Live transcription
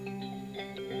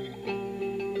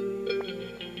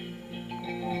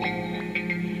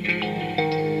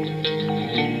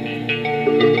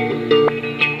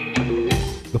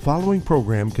following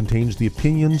program contains the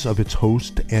opinions of its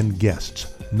host and guests,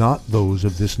 not those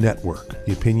of this network.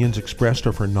 The opinions expressed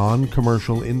are for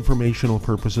non-commercial informational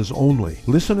purposes only.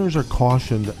 Listeners are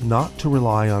cautioned not to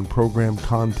rely on program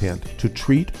content to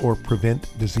treat or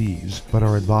prevent disease, but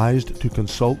are advised to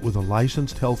consult with a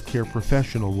licensed healthcare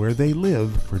professional where they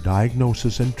live for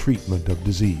diagnosis and treatment of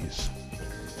disease.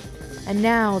 And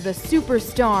now, the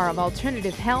superstar of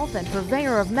alternative health and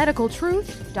purveyor of medical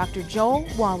truth, Dr. Joel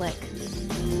Wallach.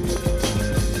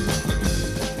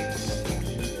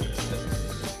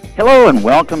 Hello and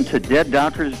welcome to Dead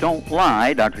Doctors Don't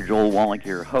Lie. Dr. Joel Wallach,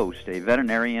 your host, a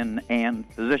veterinarian and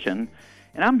physician.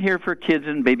 And I'm here for kids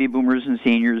and baby boomers and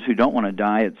seniors who don't want to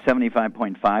die at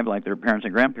 75.5 like their parents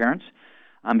and grandparents.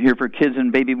 I'm here for kids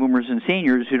and baby boomers and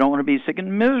seniors who don't want to be sick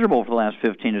and miserable for the last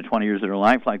 15 to 20 years of their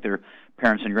life like their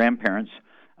parents and grandparents.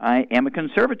 I am a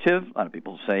conservative. A lot of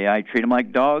people say I treat them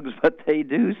like dogs, but they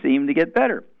do seem to get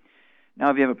better. Now,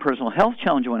 if you have a personal health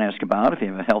challenge you want to ask about, if you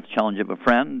have a health challenge of a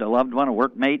friend, a loved one, a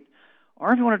workmate,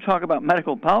 or if you want to talk about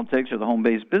medical politics or the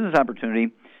home-based business opportunity,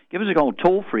 give us a call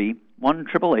toll-free,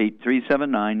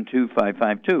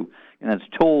 1-888-379-2552. And that's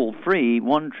toll-free,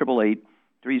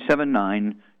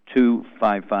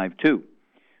 1-888-379-2552.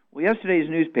 Well, yesterday's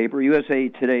newspaper, USA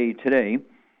Today,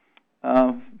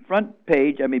 front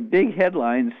page, big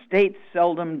headlines, states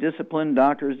seldom discipline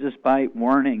doctors despite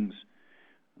warnings.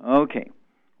 Okay.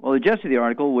 Well, the gist of the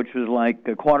article, which was like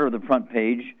a quarter of the front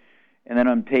page, and then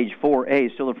on page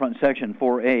 4A, still the front section,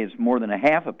 4A, is more than a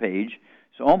half a page,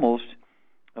 so almost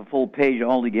a full page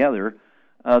altogether.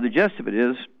 The gist of it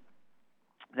is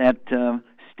that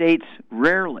states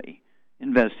rarely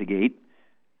investigate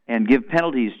and give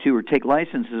penalties to or take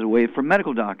licenses away from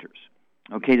medical doctors.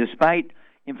 Okay, despite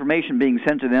information being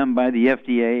sent to them by the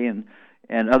FDA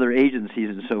and other agencies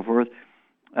and so forth.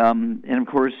 And, of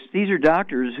course, these are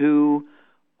doctors who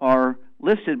are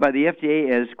listed by the FDA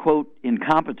as, quote,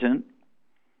 incompetent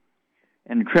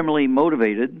and criminally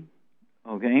motivated,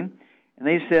 okay? And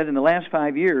they said in the last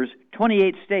 5 years,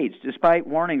 28 states, despite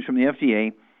warnings from the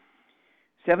FDA,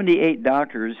 78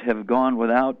 doctors have gone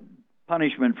without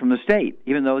punishment from the state,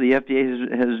 even though the FDA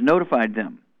has notified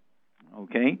them,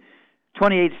 okay?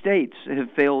 28 states have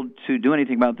failed to do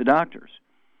anything about the doctors.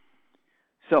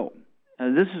 So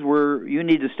this is where you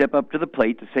need to step up to the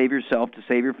plate to save yourself, to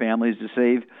save your families, to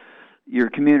save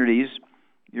your communities,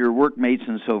 your workmates,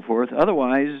 and so forth.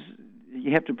 Otherwise,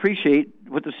 you have to appreciate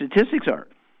what the statistics are.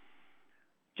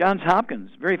 Johns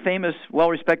Hopkins, very famous,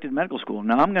 well-respected medical school.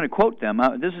 Now, I'm going to quote them.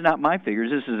 This is not my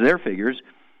figures. This is their figures.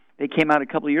 They came out a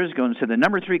couple of years ago and said the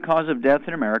number 3 cause of death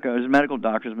in America is medical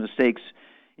doctors' mistakes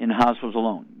in hospitals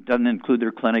alone. Doesn't include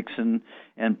their clinics and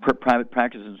private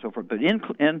practice and so forth. But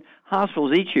in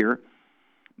hospitals each year,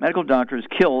 medical doctors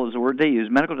kill, is the word they use,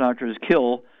 medical doctors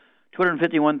kill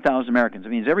 251,000 Americans. It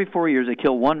means every 4 years they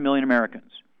kill 1 million Americans.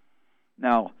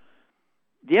 Now,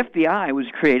 the FBI was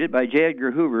created by J.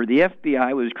 Edgar Hoover. The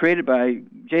FBI was created by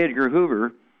J. Edgar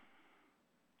Hoover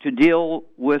to deal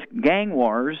with gang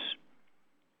wars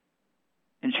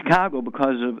in Chicago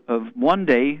because of one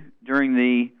day during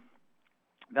the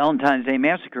Valentine's Day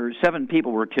massacre, 7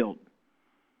 people were killed.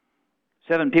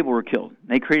 7 people were killed.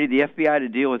 They created the FBI to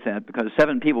deal with that because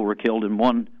 7 people were killed in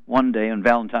one day on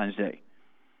Valentine's Day.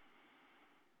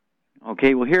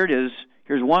 Okay, well, here it is.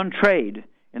 Here's one trade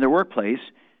in their workplace.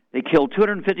 They kill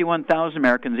 251,000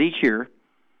 Americans each year.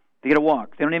 They get a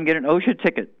walk. They don't even get an OSHA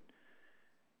ticket.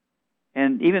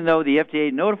 And even though the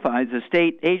FDA notifies the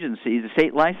state agencies, the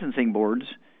state licensing boards,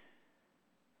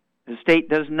 the state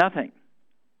does nothing.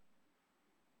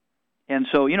 And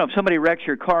so, if somebody wrecks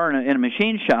your car in a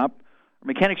machine shop or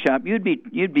mechanic shop, you'd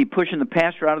be pushing the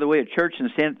pastor out of the way at church and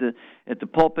stand at the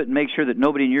pulpit and make sure that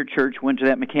nobody in your church went to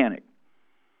that mechanic.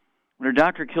 When a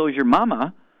doctor kills your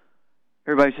mama,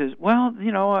 everybody says, well,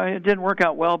 it didn't work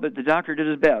out well, but the doctor did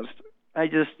his best. I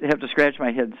just have to scratch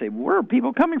my head and say, where are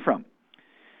people coming from?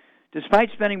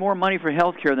 Despite spending more money for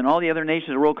health care than all the other nations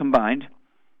of the world combined,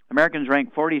 Americans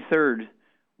rank 43rd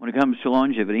when it comes to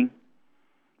longevity,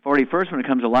 41st when it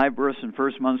comes to live births and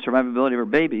first-month survivability of our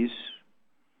babies.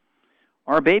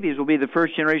 Our babies will be the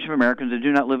first generation of Americans that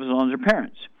do not live as long as their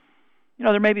parents.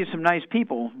 There may be some nice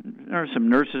people. Some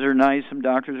nurses are nice, some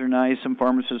doctors are nice, some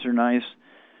pharmacists are nice.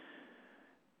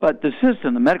 But the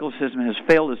medical system has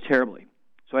failed us terribly.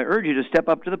 So I urge you to step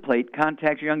up to the plate,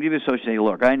 contact your Young DV Associate, and say,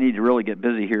 look, I need to really get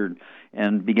busy here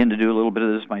and begin to do a little bit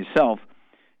of this myself.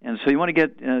 And so you want to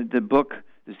get the book,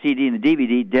 the CD, and the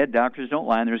DVD, Dead Doctors Don't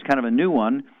Lie. And there's kind of a new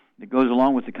one that goes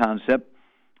along with the concept.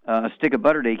 A stick of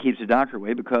butter a day keeps the doctor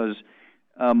away because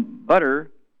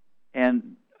butter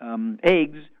and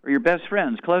eggs are your best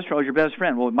friends. Cholesterol is your best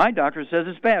friend. Well, my doctor says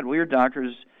it's bad. Well, your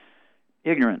doctor's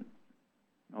ignorant,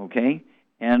 okay,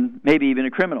 and maybe even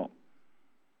a criminal.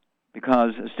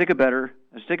 Because a stick of butter,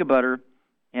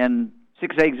 and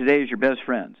 6 eggs a day is your best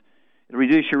friends. It'll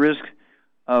reduce your risk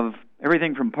of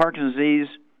everything from Parkinson's disease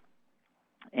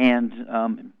and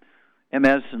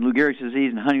MS and Lou Gehrig's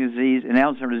disease and Huntington's disease and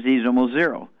Alzheimer's disease almost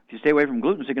zero. If you stay away from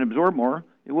gluten so you can absorb more,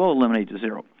 it will eliminate to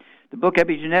zero. The book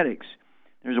Epigenetics,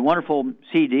 there's a wonderful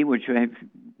CD which I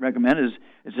recommend.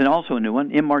 It's also a new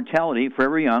one, Immortality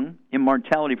Forever Young.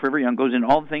 Immortality Forever Young goes into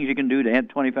all the things you can do to add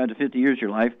 25 to 50 years to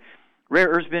your life. Rare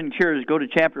Earths Been Cures, go to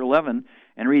chapter 11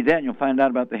 and read that, and you'll find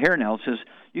out about the hair analysis.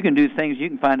 You can do things, you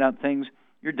can find out things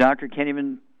your doctor can't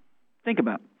even think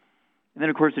about. And then,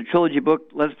 of course, the trilogy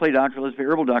book, Let's Play Doctor, Let's Play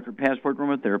Herbal Doctor, Passport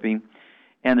Aromatherapy.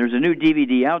 And there's a new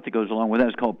DVD out that goes along with that.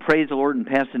 It's called Praise the Lord and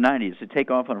Pass the 90s. It's a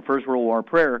takeoff on a First World War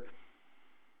prayer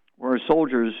where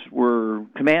soldiers were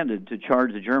commanded to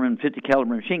charge the German 50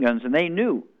 caliber machine guns, and they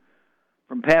knew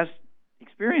from past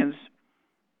experience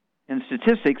and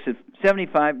statistics that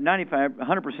 75, 95,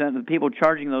 100% of the people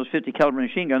charging those 50 caliber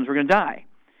machine guns were going to die.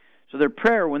 So their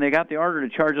prayer when they got the order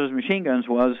to charge those machine guns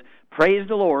was, praise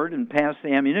the Lord and pass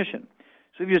the ammunition.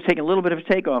 So if you just take a little bit of a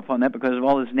takeoff on that because of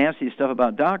all this nasty stuff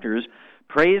about doctors,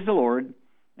 praise the Lord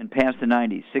and pass the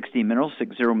 90s. 16 minerals,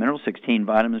 60 minerals, 16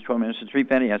 vitamins, 12 minerals, and 3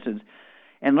 fatty acids,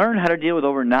 and learn how to deal with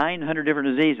over 900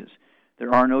 different diseases.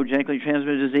 There are no genetically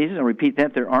transmitted diseases. I'll repeat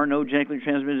that. There are no genetically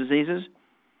transmitted diseases.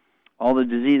 All the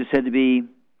diseases said to be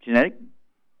genetic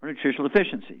or nutritional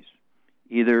deficiencies,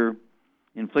 either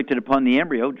inflicted upon the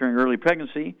embryo during early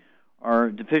pregnancy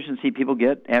or deficiency people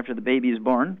get after the baby is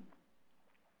born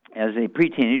as a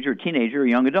pre-teenager, teenager, or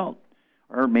young adult,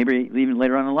 or maybe even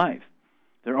later on in life.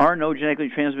 There are no genetically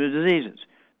transmitted diseases.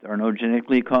 There are no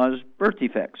genetically caused birth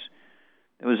defects.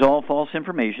 It was all false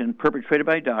information perpetrated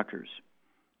by doctors.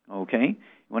 Okay? You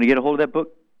want to get a hold of that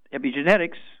book,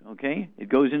 Epigenetics, okay? It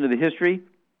goes into the history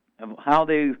of how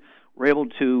they were able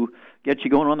to get you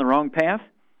going on the wrong path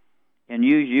and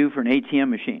use you for an ATM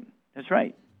machine. That's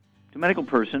right. To a medical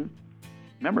person,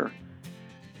 remember,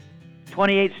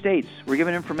 28 states were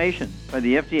given information by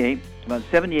the FDA about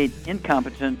 78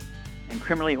 incompetent and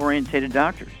criminally orientated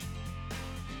doctors.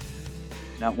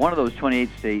 Not one of those 28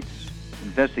 states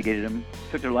investigated them,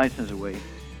 took their license away,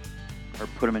 or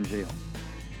put them in jail.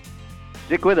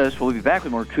 Stick with us. We'll be back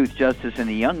with more Truth, Justice, and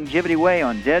the Youngevity Way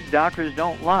on Dead Doctors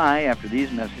Don't Lie after these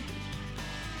messages.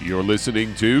 You're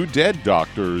listening to Dead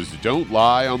Doctors Don't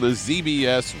Lie on the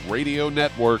ZBS Radio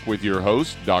Network with your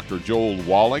host, Dr. Joel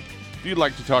Wallach. If you'd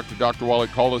like to talk to Dr.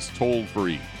 Wallach, call us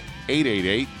toll-free,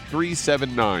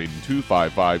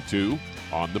 888-379-2552.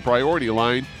 On the priority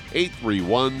line,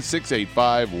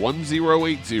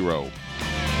 831-685-1080.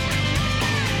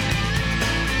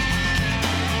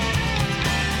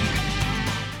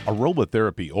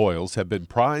 Aromatherapy oils have been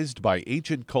prized by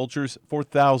ancient cultures for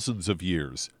thousands of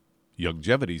years.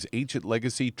 Youngevity's ancient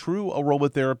legacy, True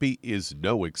Aromatherapy, is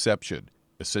no exception.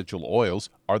 Essential oils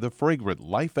are the fragrant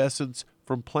life essence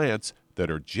from plants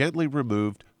that are gently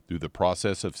removed through the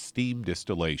process of steam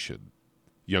distillation.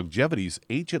 Youngevity's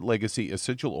ancient legacy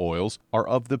essential oils are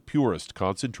of the purest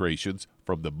concentrations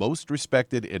from the most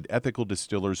respected and ethical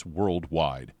distillers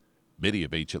worldwide. Many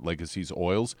of Ancient Legacy's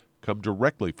oils come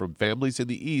directly from families in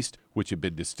the East which have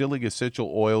been distilling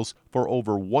essential oils for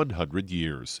over 100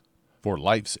 years. For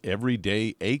life's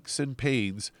everyday aches and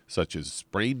pains, such as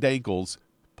sprained ankles,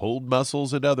 pulled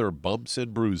muscles, and other bumps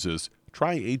and bruises,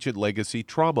 try Ancient Legacy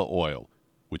Trauma Oil,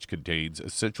 which contains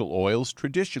essential oils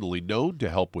traditionally known to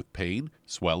help with pain,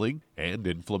 swelling, and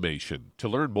inflammation. To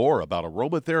learn more about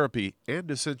aromatherapy and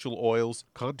essential oils,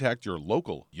 contact your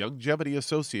local Youngevity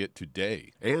associate today.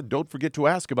 And don't forget to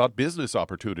ask about business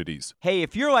opportunities. Hey,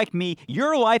 if you're like me,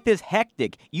 your life is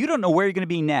hectic. You don't know where you're going to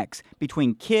be next.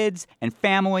 Between kids and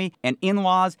family and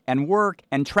in-laws and work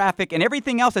and traffic and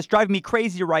everything else that's driving me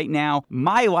crazy right now,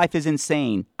 my life is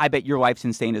insane. I bet your life's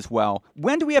insane as well.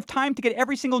 When do we have time to get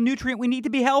every single nutrient we need to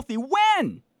be healthy?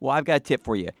 When? Well, I've got a tip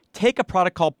for you. Take a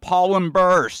product called Pollen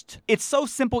Burst. It's so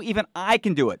simple, even I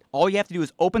can do it. All you have to do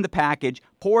is open the package,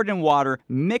 pour it in water,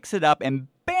 mix it up, and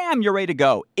bam, you're ready to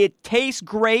go. It tastes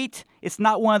great. It's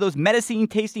not one of those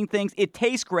medicine-tasting things. It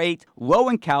tastes great, low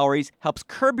in calories, helps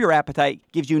curb your appetite,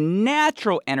 gives you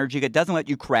natural energy that doesn't let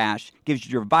you crash, gives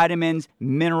you your vitamins,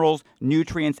 minerals,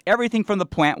 nutrients, everything from the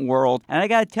plant world. And I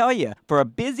got to tell you, for a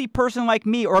busy person like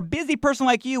me or a busy person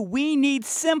like you, we need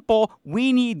simple,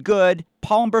 we need good.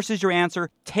 Pollen Burst is your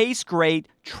answer. Tastes great.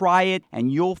 Try it,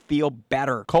 and you'll feel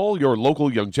better. Call your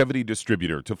local Youngevity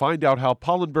distributor to find out how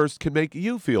Pollen Burst can make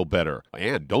you feel better.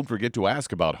 And don't forget to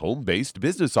ask about home-based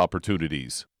business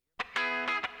opportunities.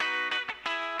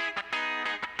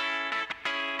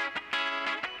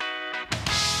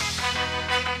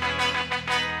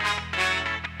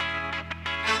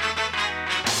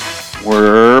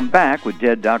 We're back with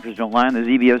Dead Doctors Don't Lie on the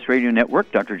ZBS Radio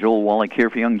Network. Dr. Joel Wallach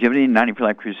here for Youngevity, 90 for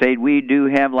Life Crusade. We do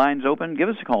have lines open. Give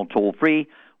us a call toll-free,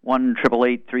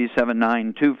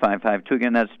 1-888-379-2552.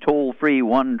 Again, that's toll-free,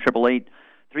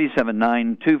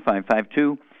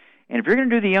 1-888-379-2552. And if you're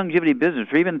going to do the Youngevity business,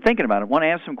 or even thinking about it, want to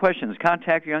ask some questions,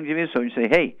 contact your Youngevity. So you say,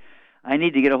 hey, I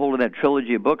need to get a hold of that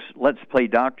trilogy of books, Let's Play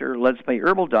Doctor, Let's Play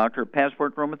Herbal Doctor,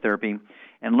 Passport Aromatherapy,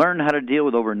 and learn how to deal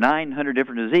with over 900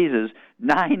 different diseases,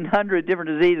 900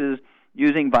 different diseases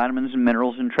using vitamins and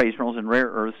minerals and trace minerals and rare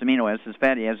earths, amino acids,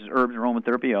 fatty acids, herbs, and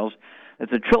aromatherapy oils.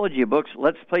 It's a trilogy of books,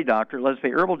 Let's Play Doctor, Let's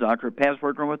Play Herbal Doctor,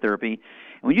 Passport Aromatherapy.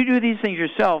 And when you do these things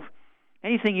yourself,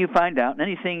 anything you find out and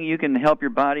anything you can help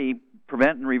your body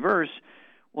prevent and reverse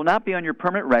will not be on your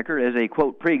permanent record as a,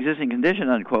 quote, pre-existing condition,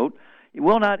 unquote. It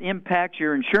will not impact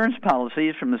your insurance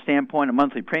policies from the standpoint of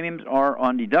monthly premiums or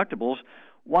on deductibles.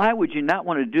 Why would you not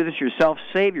want to do this yourself,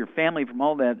 save your family from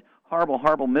all that horrible,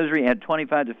 horrible misery, add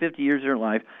 25 to 50 years of their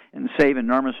life, and save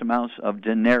enormous amounts of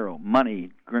dinero, money,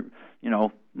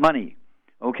 money.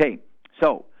 Okay,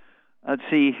 so let's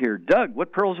see here. Doug,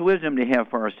 what pearls of wisdom do you have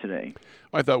for us today?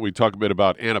 I thought we'd talk a bit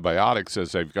about antibiotics,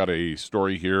 as I've got a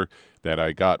story here that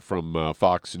I got from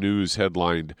Fox News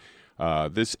headlined,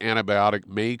 this antibiotic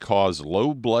may cause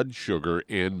low blood sugar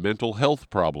and mental health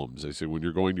problems. They say when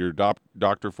you're going to your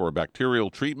doctor for a bacterial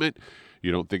treatment,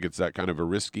 you don't think it's that kind of a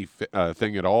risky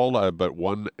thing at all, but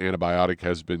one antibiotic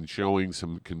has been showing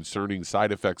some concerning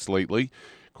side effects lately.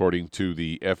 According to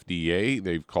the FDA,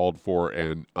 they've called for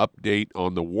an update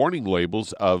on the warning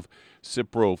labels of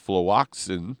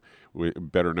ciprofloxacin,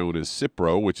 better known as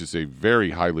Cipro, which is a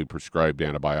very highly prescribed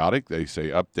antibiotic. They say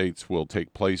updates will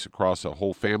take place across a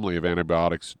whole family of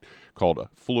antibiotics called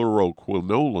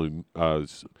fluoroquinolone.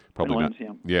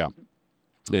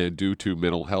 And due to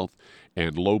mental health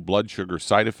and low blood sugar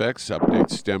side effects.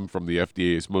 Updates stem from the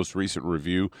FDA's most recent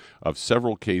review of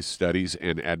several case studies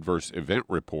and adverse event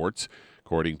reports.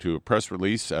 According to a press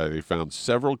release, they found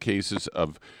several cases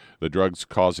of the drugs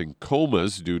causing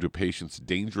comas due to patients'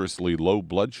 dangerously low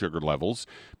blood sugar levels.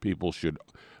 People should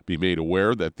be made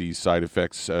aware that these side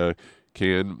effects and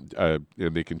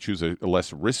they can choose a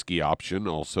less risky option.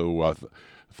 Also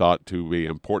thought to be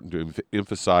important to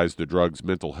emphasize the drug's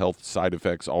mental health side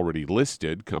effects already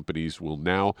listed. Companies will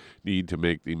now need to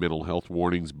make the mental health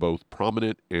warnings both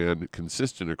prominent and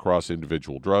consistent across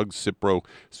individual drugs. Cipro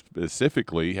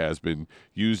specifically has been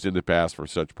used in the past for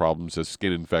such problems as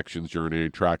skin infections, urinary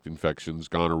tract infections,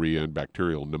 gonorrhea, and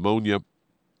bacterial pneumonia.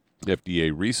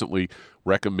 FDA recently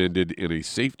recommended in a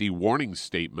safety warning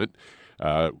statement,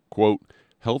 quote,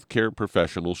 healthcare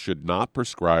professionals should not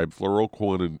prescribe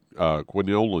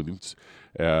fluoroquinolones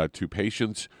to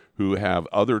patients who have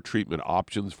other treatment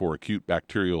options for acute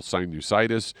bacterial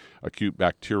sinusitis, acute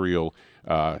bacterial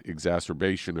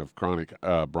exacerbation of chronic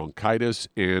bronchitis,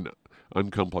 and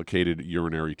uncomplicated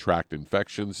urinary tract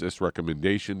infections. This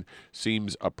recommendation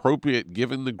seems appropriate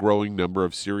given the growing number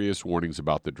of serious warnings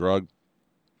about the drug.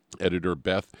 Editor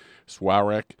Beth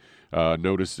Swarek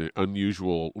noticed an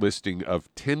unusual listing of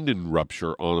tendon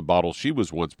rupture on a bottle she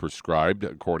was once prescribed,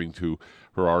 according to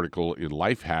her article in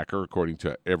Lifehacker. According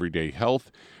to Everyday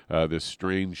Health, this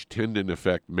strange tendon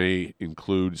effect may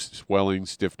include swelling,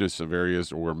 stiffness of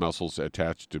areas or muscles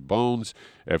attached to bones.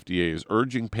 FDA is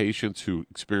urging patients who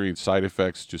experience side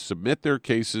effects to submit their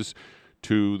cases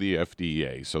to the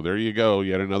FDA. So there you go,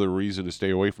 yet another reason to stay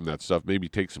away from that stuff. Maybe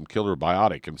take some killer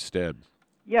biotic instead.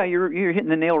 Yeah, you're hitting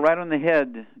the nail right on the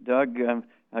head, Doug.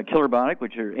 Killer Biotic,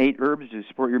 which are 8 herbs to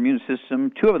support your immune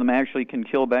system. 2 of them actually can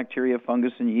kill bacteria,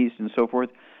 fungus, and yeast, and so forth.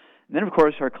 And then, of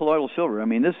course, our colloidal silver. I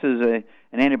mean, this is an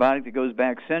antibiotic that goes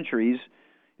back centuries,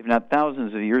 if not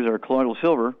thousands of years, our colloidal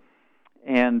silver.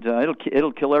 And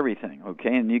it'll kill everything,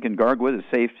 okay? And you can gargle with it.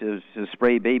 It's safe to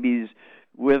spray babies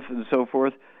with and so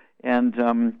forth.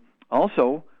 And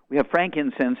also, we have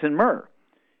frankincense and myrrh.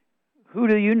 Who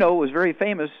do you know was very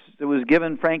famous that was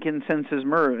given frankincense as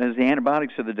myrrh as the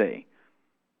antibiotics of the day?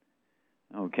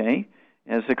 Okay,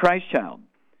 as the Christ child,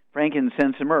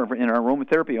 frankincense and myrrh in our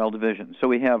aromatherapy oil division. So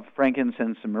we have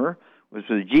frankincense and myrrh, which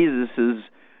was Jesus'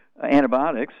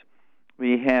 antibiotics.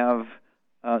 We have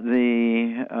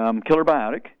the Killer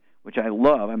Biotic, which I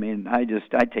love. I mean, I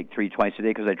take 3 twice a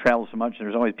day because I travel so much, and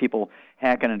there's always people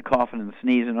hacking and coughing and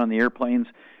sneezing on the airplanes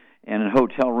and in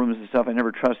hotel rooms and stuff. I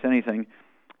never trust anything.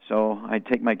 So I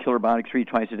take my Killer Biotic 3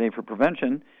 twice a day for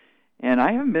prevention, and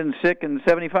I haven't been sick in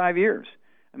 75 years.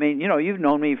 I mean, you know, you've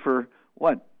known me for,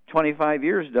 25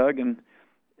 years, Doug, and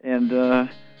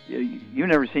you've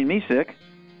never seen me sick.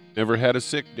 Never had a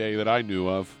sick day that I knew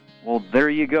of. Well, there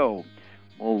you go.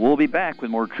 Well, we'll be back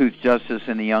with more Truth, Justice,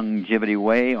 and the Youngevity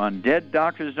Way on Dead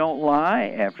Doctors Don't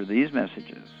Lie after these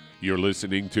messages. You're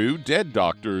listening to Dead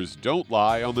Doctors Don't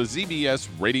Lie on the ZBS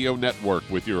Radio Network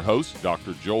with your host,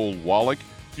 Dr. Joel Wallach.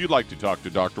 If you'd like to talk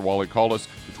to Dr. Wallach, call us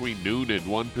between noon and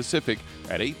 1 Pacific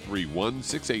at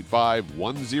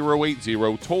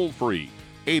 831-685-1080, toll free,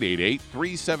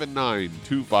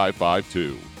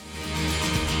 888-379-2552.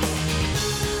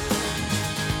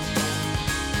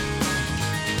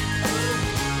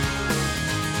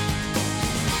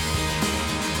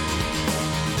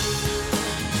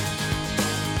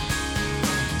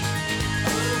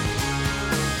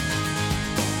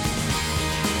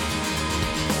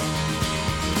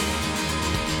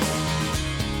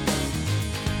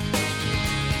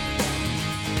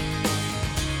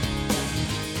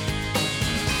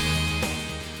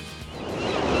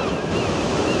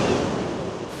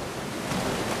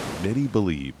 Many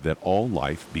believe that all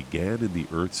life began in the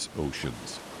Earth's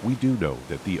oceans. We do know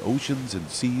that the oceans and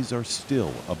seas are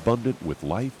still abundant with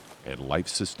life and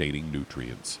life-sustaining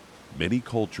nutrients. Many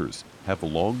cultures have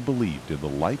long believed in the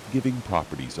life-giving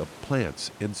properties of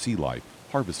plants and sea life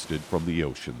harvested from the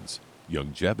oceans.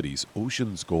 Youngevity's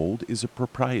Ocean's Gold is a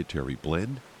proprietary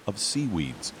blend of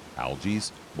seaweeds, algae,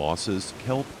 mosses,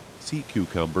 kelp, sea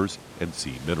cucumbers, and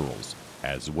sea minerals,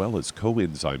 as well as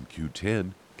coenzyme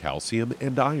Q10, calcium,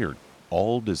 and iron,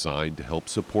 all designed to help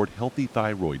support healthy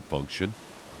thyroid function,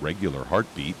 regular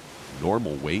heartbeat,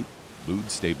 normal weight, mood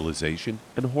stabilization,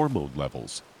 and hormone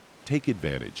levels. Take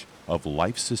advantage of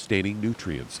life-sustaining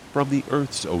nutrients from the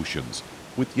Earth's oceans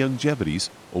with Youngevity's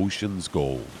Ocean's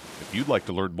Gold. If you'd like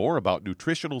to learn more about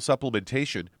nutritional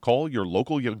supplementation, call your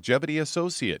local Youngevity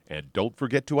associate, and don't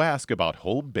forget to ask about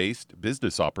home-based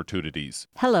business opportunities.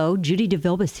 Hello, Judy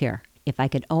DeVilbus here. If I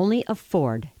could only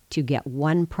afford to get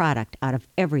one product out of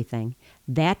everything,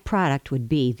 that product would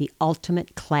be the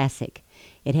Ultimate Classic.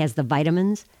 It has the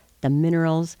vitamins, the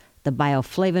minerals, the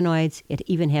bioflavonoids. It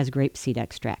even has grapeseed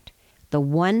extract. The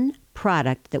one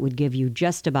product that would give you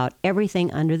just about everything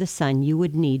under the sun you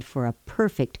would need for a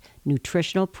perfect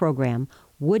nutritional program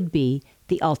would be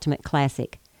the Ultimate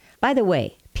Classic. By the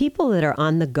way, people that are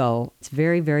on the go, it's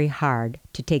very, very hard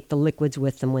to take the liquids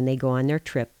with them when they go on their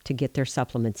trip to get their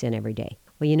supplements in every day.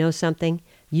 Well, you know something?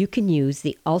 You can use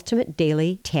the Ultimate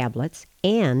Daily tablets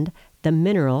and the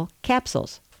mineral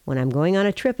capsules. When I'm going on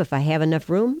a trip, if I have enough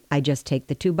room, I just take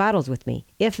the 2 bottles with me.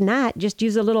 If not, just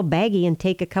use a little baggie and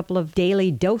take a couple of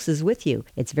daily doses with you.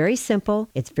 It's very simple.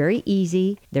 It's very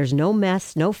easy. There's no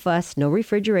mess, no fuss, no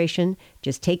refrigeration.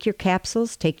 Just take your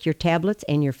capsules, take your tablets,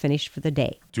 and you're finished for the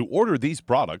day. To order these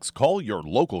products, call your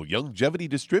local Youngevity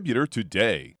distributor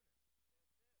today.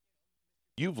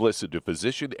 You've listened to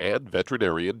physician and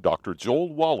veterinarian Dr.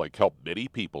 Joel Wallach help many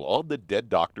people on the Dead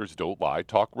Doctors Don't Lie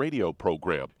talk radio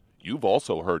program. You've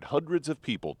also heard hundreds of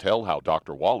people tell how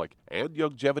Dr. Wallach and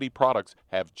Youngevity products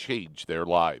have changed their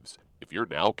lives. If you're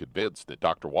now convinced that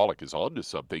Dr. Wallach is onto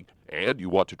something and you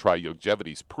want to try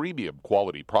Youngevity's premium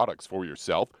quality products for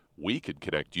yourself, we can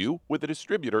connect you with a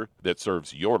distributor that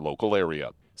serves your local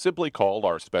area. Simply call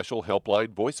our special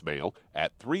helpline voicemail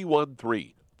at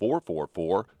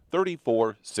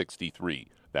 313-444-3463.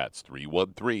 That's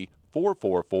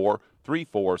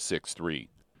 313-444-3463.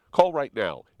 Call right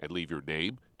now and leave your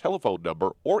name, telephone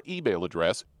number, or email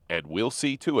address, and we'll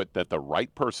see to it that the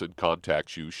right person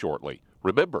contacts you shortly.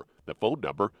 Remember, the phone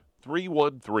number,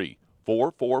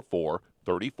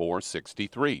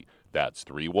 313-444-3463. That's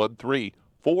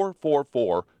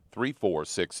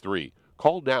 313-444-3463.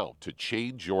 Call now to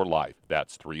change your life.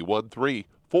 That's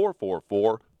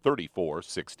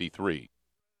 313-444-3463.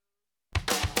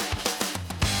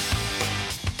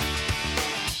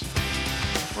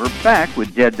 We're back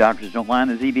with Dead Doctors Don't Lie on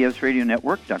the ZBS Radio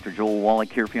Network. Dr. Joel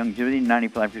Wallach here for Youngevity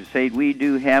 95 Crusade. We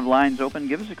do have lines open.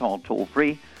 Give us a call toll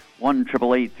free,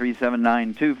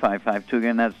 1-888-379-2552.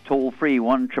 Again, that's toll free,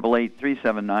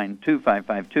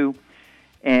 1-888-379-2552.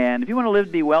 And if you want to live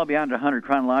to be well beyond 100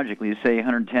 chronologically, you say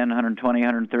 110, 120,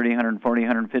 130, 140,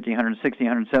 150, 160,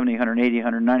 170, 180,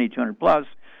 190, 200 plus,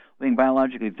 living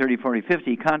biologically 30, 40,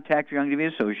 50, contact your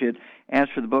Youngevity associate.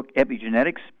 Ask for the book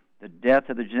Epigenetics, The Death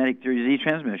of the Genetic Theory of Disease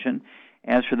Transmission.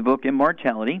 As for the book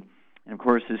Immortality, and of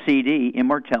course the CD,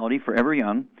 Immortality, Forever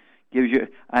Young, gives you,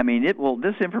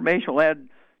 this information will add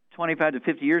 25 to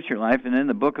 50 years to your life. And then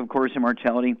the book, of course,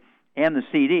 Immortality, and the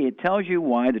CD, it tells you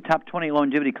why the top 20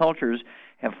 longevity cultures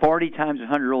have 40 times the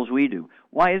 100-year-olds we do.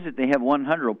 Why is it they have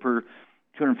 100 per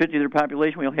 250 of their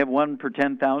population? We only have 1 per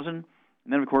 10,000. And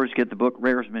then, of course, get the book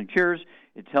Rare Estimate Cures.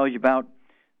 It tells you about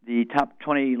the top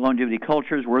 20 longevity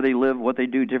cultures, where they live, what they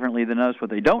do differently than us,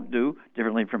 what they don't do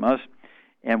differently from us,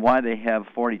 and why they have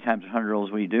 40 times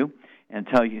 100-year-olds we do, and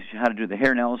tell you how to do the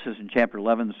hair analysis in Chapter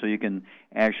 11 so you can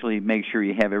actually make sure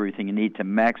you have everything you need to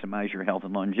maximize your health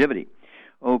and longevity.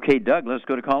 Okay, Doug, let's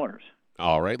go to callers.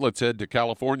 All right, let's head to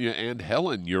California. And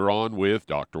Helen, you're on with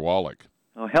Dr. Wallach.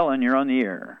 Oh, Helen, you're on the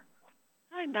air.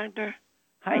 Hi, Doctor.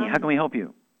 Hi, how can we help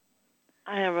you?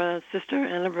 I have a sister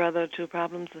and a brother, 2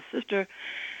 problems. The sister,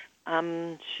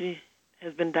 she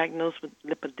has been diagnosed with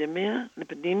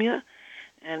lipidemia,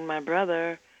 and my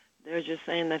brother, they're just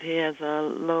saying that he has a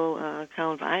low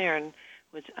count of iron,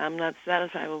 which I'm not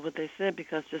satisfied with what they said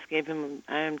because just gave him an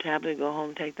iron tablet, go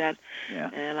home, take that. Yeah.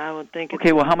 And I would think...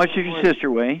 Okay, well, how much does your sister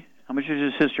weigh? How much does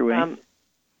your sister weigh?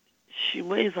 She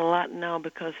weighs a lot now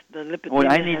because the lipidemia...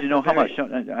 Well, I need to know how much.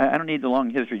 I don't need the long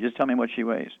history. Just tell me what she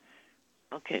weighs.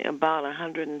 Okay, about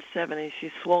 170.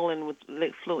 She's swollen with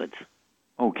fluids.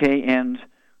 Okay, and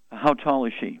how tall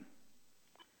is she?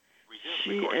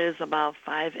 She is about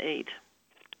 5'8".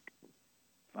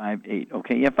 5'8".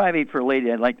 Okay, yeah, 5'8" for a lady.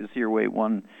 I'd like to see her weigh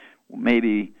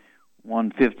maybe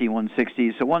 150,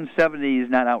 160. So 170 is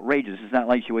not outrageous. It's not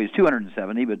like she weighs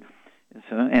 270, but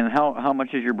and how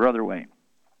much does your brother weigh?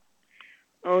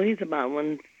 Oh, he's about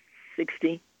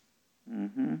 160.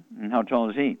 Mm-hmm. And how tall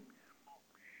is he?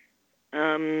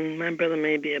 My brother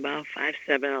may be about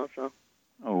 5'7" also.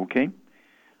 Okay.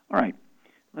 All right.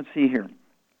 Let's see here.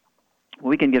 Well,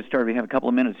 we can get started. We have a couple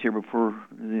of minutes here before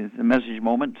the message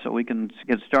moment, so we can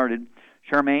get started.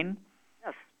 Charmaine?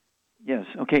 Yes. Yes.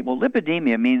 Okay. Well,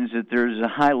 lipidemia means that there's a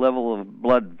high level of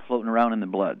blood floating around in the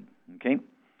blood. Okay?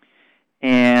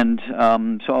 And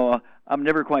so I'm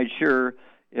never quite sure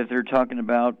if they're talking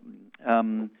about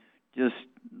just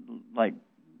like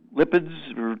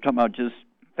lipids, or talking about just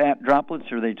fat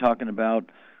droplets, or are they talking about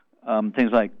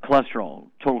things like cholesterol,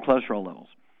 total cholesterol levels?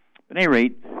 But at any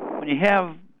rate, when you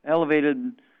have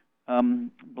elevated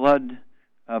blood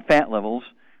fat levels,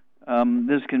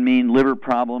 this can mean liver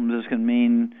problems, this can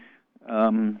mean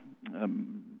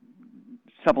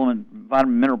supplement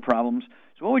vitamin mineral problems.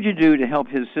 So what would you do to help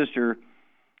his sister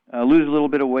lose a little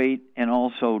bit of weight and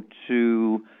also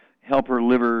to help her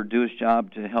liver do its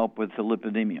job to help with the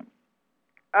lipidemia?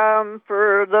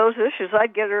 For those issues,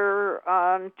 I'd get her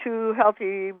on 2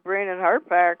 healthy brain and heart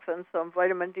packs and some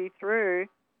vitamin D3.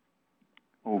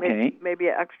 Okay. Maybe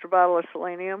an extra bottle of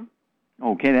selenium.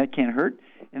 Okay, that can't hurt.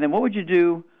 And then what would you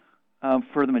do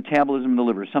for the metabolism of the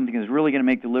liver? Something that's really going to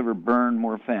make the liver burn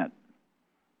more fat.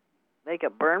 Make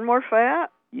it burn more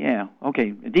fat? Yeah,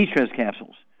 okay. De-stress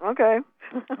capsules. Okay.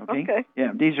 Okay?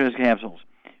 Yeah, de-stress capsules.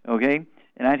 Okay?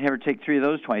 And I'd have her take 3 of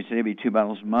those twice a day, be 2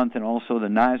 bottles a month, and also the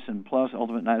Niacin Plus,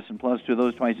 Ultimate Niacin Plus, 2 of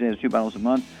those twice a day, 2 bottles a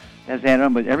month. That's added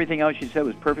on, but everything else she said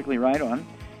was perfectly right on.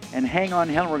 And hang on,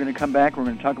 Helen, we're going to come back. We're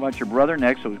going to talk about your brother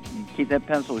next, so keep that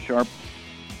pencil sharp.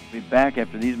 We'll be back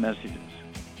after these messages.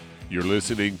 You're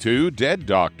listening to Dead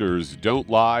Doctors Don't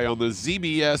Lie on the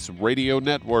ZBS Radio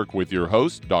Network with your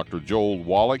host, Dr. Joel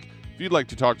Wallach. If you'd like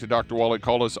to talk to Dr. Wallach,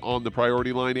 call us on the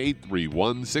priority line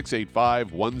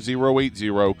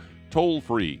 831-685-1080, toll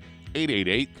free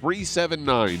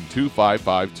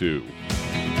 888-379-2552.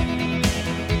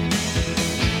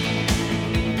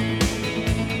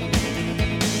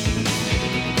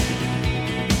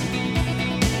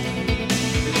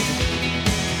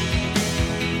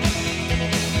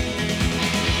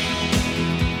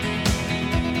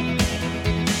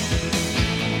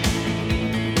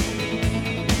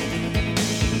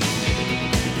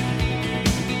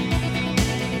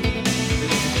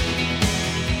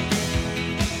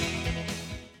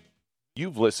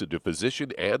 You've listened to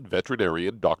physician and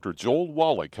veterinarian Dr. Joel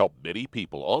Wallach help many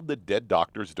people on the Dead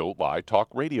Doctors Don't Lie talk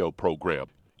radio program.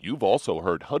 You've also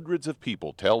heard hundreds of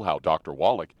people tell how Dr.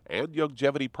 Wallach and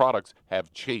Youngevity products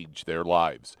have changed their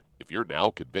lives. If you're now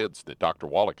convinced that Dr.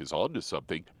 Wallach is onto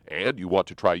something and you want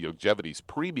to try Youngevity's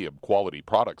premium quality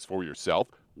products for yourself,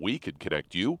 we can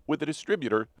connect you with a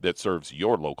distributor that serves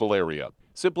your local area.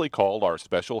 Simply call our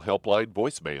special helpline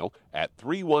voicemail at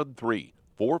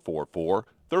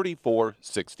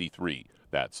 313-444-3463.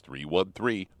 That's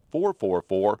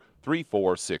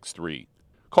 313-444-3463.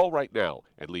 Call right now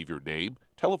and leave your name,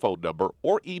 telephone number,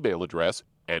 or email address,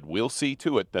 and we'll see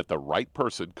to it that the right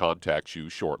person contacts you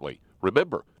shortly.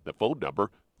 Remember, the phone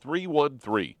number,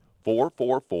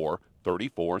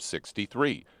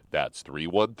 313-444-3463. That's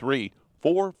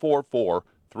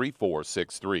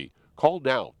 313-444-3463. Call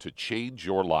now to change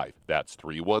your life. That's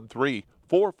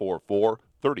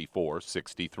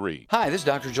 313-444-3463. Hi, this is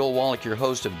Dr. Joel Wallach, your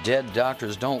host of Dead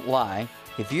Doctors Don't Lie.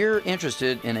 If you're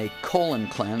interested in a colon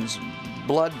cleanse,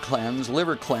 blood cleanse,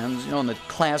 liver cleanse, in the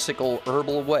classical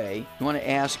herbal way, you want to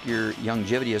ask your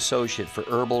Youngevity associate for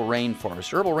Herbal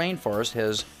Rainforest. Herbal Rainforest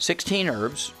has 16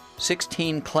 herbs,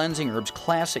 16 cleansing herbs,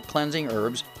 classic cleansing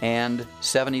herbs, and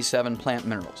 77 plant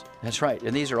minerals. That's right,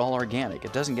 and these are all organic.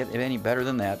 It doesn't get any better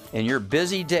than that. In your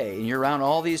busy day, and you're around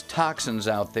all these toxins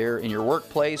out there in your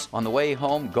workplace, on the way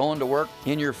home, going to work,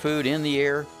 in your food, in the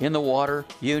air, in the water,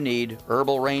 you need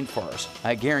Herbal Rainforest.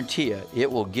 I guarantee you,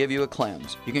 it will give you a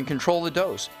cleanse. You can control the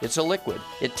dose. It's a liquid.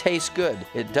 It tastes good.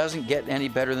 It doesn't get any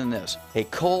better than this. A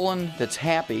colon that's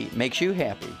happy makes you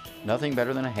happy. Nothing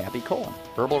better than a happy colon.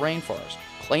 Herbal Rainforest.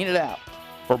 Clean it out.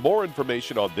 For more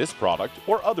information on this product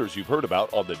or others you've heard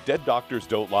about on the Dead Doctors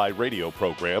Don't Lie radio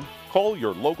program, call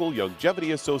your local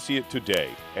Youngevity associate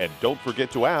today. And don't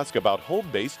forget to ask about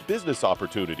home-based business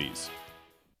opportunities.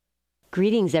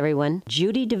 Greetings, everyone.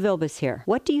 Judy DeVilbus here.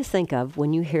 What do you think of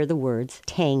when you hear the words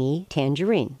tangy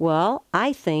tangerine? Well,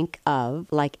 I think of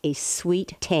like a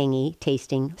sweet, tangy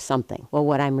tasting something. Well,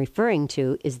 what I'm referring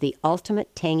to is the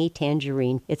Ultimate Tangy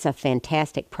Tangerine. It's a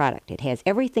fantastic product. It has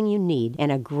everything you need, and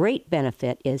a great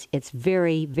benefit is it's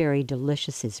very, very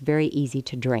delicious. It's very easy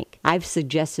to drink. I've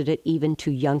suggested it even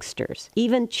to youngsters.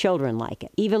 Even children like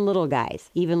it. Even little guys.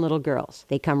 Even little girls.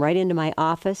 They come right into my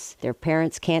office. Their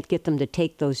parents can't get them to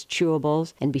take those chewables.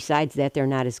 And besides that, they're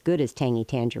not as good as Tangy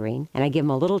Tangerine. And I give them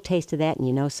a little taste of that, and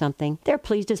you know something? They're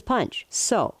pleased as punch.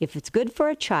 So, if it's good for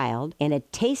a child and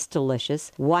it tastes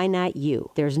delicious, why not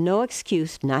you? There's no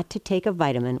excuse not to take a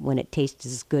vitamin when it tastes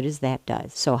as good as that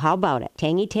does. So how about it?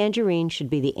 Tangy Tangerine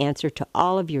should be the answer to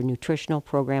all of your nutritional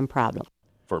program problems.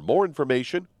 For more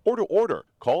information or to order,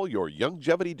 call your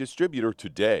Youngevity distributor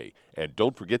today. And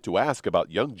don't forget to ask about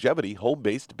Youngevity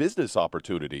home-based business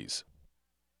opportunities.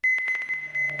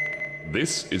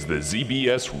 This is the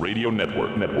ZBS Radio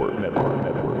Network.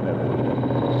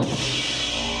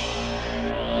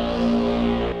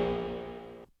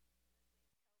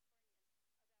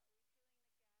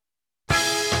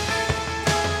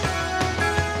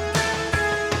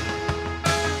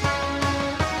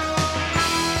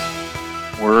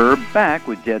 We're back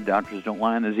with Dead Doctors Don't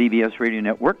Lie on the ZBS Radio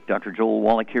Network. Dr. Joel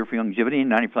Wallach here for Youngevity,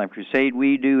 95 Crusade.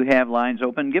 We do have lines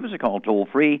open. Give us a call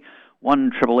toll-free.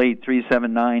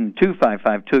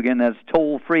 1-888-379-2552. Again, that's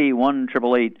toll-free,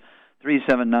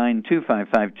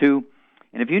 1-888-379-2552.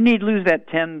 And if you need to lose that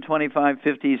 10, 25,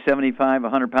 50, 75,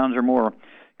 100 pounds or more,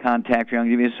 contact your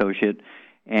Youngevity associate.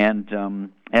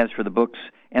 And as for the books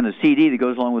and the CD that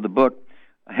goes along with the book,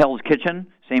 Hell's Kitchen,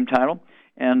 same title.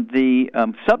 And the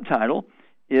subtitle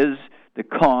is The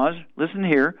Cause, listen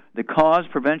here, The Cause,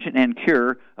 Prevention, and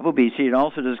Cure of Obesity. It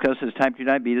also discusses type 2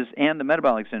 diabetes and the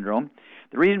metabolic syndrome.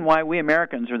 The reason why we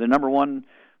Americans are the number one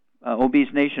obese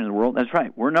nation in the world, that's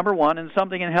right, we're number one in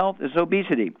something in health, is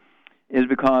obesity, is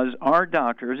because our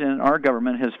doctors and our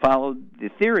government has followed the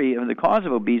theory of the cause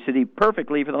of obesity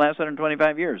perfectly for the last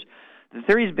 125 years. The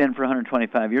theory has been for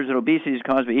 125 years that obesity is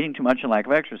caused by eating too much and lack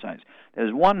of exercise. That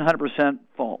is 100%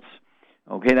 false.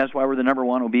 Okay, that's why we're the number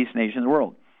one obese nation in the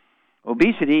world.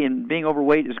 Obesity and being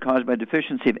overweight is caused by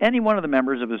deficiency of any one of the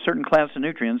members of a certain class of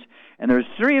nutrients, and there's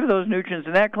 3 of those nutrients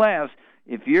in that class.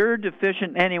 If you're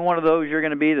deficient in any one of those, you're going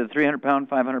to be the 300-pound,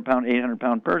 500-pound,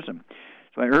 800-pound person.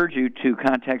 So I urge you to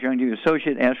contact your Youngevity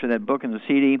associate, ask for that book and the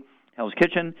CD, Hell's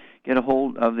Kitchen, get a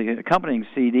hold of the accompanying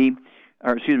CD,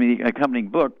 or excuse me, the accompanying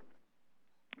book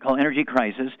called Energy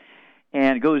Crisis,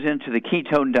 and it goes into the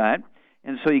ketone diet.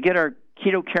 And so you get our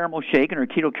Keto Caramel Shake and our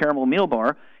Keto Caramel Meal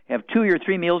Bar, have 2 or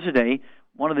 3 meals a day,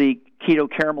 one of the Keto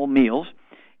Caramel meals,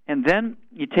 and then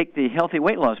you take the Healthy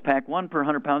Weight Loss Pack, 1 per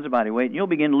 100 pounds of body weight, and you'll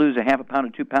begin to lose a half a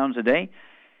pound to 2 pounds a day.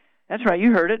 That's right,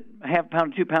 you heard it, a half a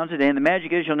pound to 2 pounds a day, and the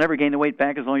magic is you'll never gain the weight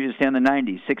back as long as you stay on the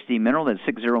 90. 60 mineral, that's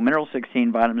 60 mineral,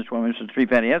 16 vitamins, 12 minerals, 3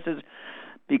 fatty acids,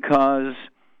 because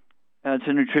it's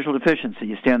a nutritional deficiency.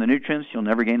 You stay on the nutrients, you'll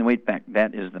never gain the weight back.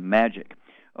 That is the magic.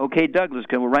 Okay, Doug, let's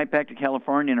go. We're right back to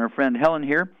California, and our friend Helen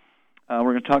here. We're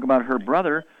going to talk about her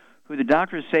brother, who the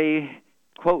doctors say,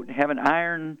 quote, have an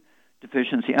iron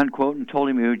deficiency, unquote, and told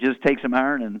him he would just take some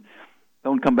iron and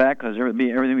don't come back because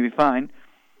everything will be fine.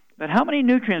 But how many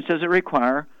nutrients does it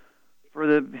require for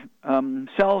the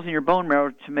cells in your bone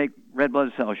marrow to make red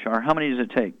blood cells, Shar? How many does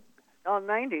it take?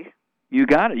 90. You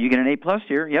got it. You get an A+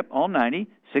 here. Yep, all 90.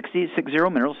 60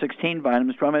 minerals, 16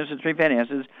 vitamins, 12 minerals, 3 fatty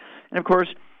acids. And, of course,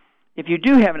 if you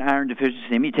do have an iron deficiency,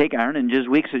 you take iron, and in just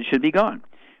weeks it should be gone.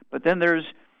 But then there's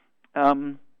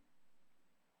a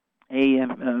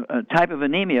type of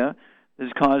anemia that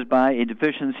is caused by a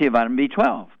deficiency of vitamin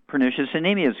B12. Pernicious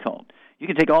anemia is called. You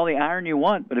can take all the iron you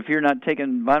want, but if you're not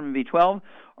taking vitamin B12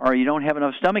 or you don't have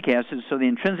enough stomach acids, so the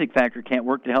intrinsic factor can't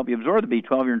work to help you absorb the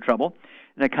B12, you're in trouble.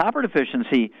 And a copper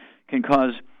deficiency can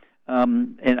cause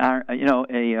anemia.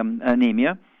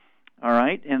 All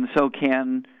right, and so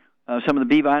can some of the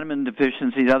B vitamin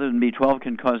deficiencies other than B12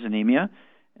 can cause anemia.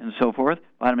 and so forth.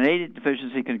 Vitamin A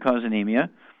deficiency can cause anemia.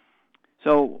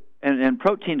 So, and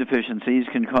protein deficiencies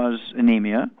can cause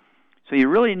anemia. So you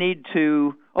really need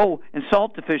to, and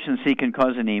salt deficiency can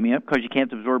cause anemia because you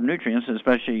can't absorb nutrients,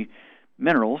 especially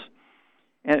minerals.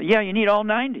 You need all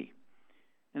 90.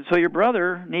 And so your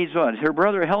brother needs what?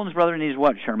 Helen's brother needs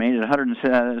what, Charmaine, at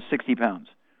 160 pounds?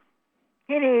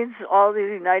 He needs all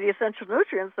the 90 essential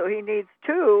nutrients, so he needs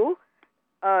two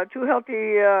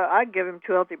healthy, I'd give him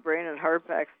 2 healthy brain and heart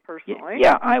packs personally.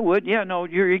 Yeah, I would. Yeah, no,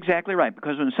 you're exactly right.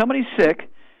 Because when somebody's sick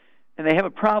and they have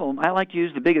a problem, I like to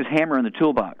use the biggest hammer in the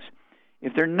toolbox.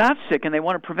 If they're not sick and they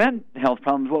want to prevent health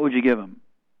problems, what would you give them?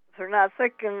 If they're not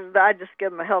sick, and I'd just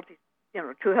give them a healthy,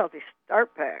 2 healthy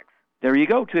start packs. There you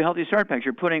go, 2 healthy start packs.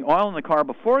 You're putting oil in the car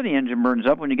before the engine burns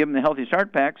up when you give them the healthy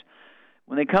start packs.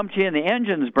 When they come to you and the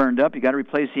engine's burned up, you got to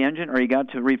replace the engine, or you got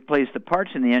to replace the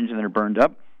parts in the engine that are burned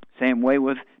up. Same way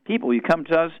with people. You come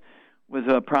to us with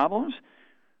problems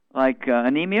like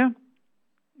anemia,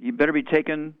 you better be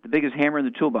taking the biggest hammer in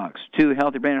the toolbox, 2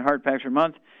 healthy brain and heart packs per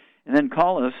month, and then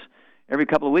call us every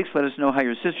couple of weeks. Let us know how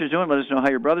your sister's doing. Let us know how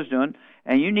your brother's doing.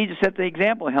 And you need to set the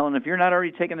example, Helen. If you're not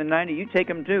already taking the 90, you take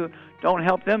them too. Don't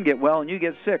help them get well and you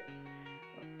get sick.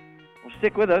 Well,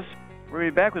 stick with us. We'll be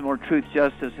back with more Truth,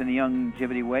 Justice, and the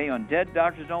Youngevity Way on Dead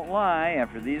Doctors Don't Lie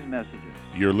after these messages.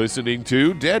 You're listening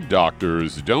to Dead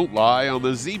Doctors Don't Lie on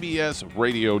the ZBS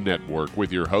Radio Network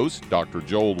with your host, Dr.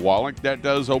 Joel Wallach. That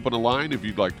does open a line if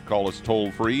you'd like to call us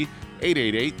toll-free,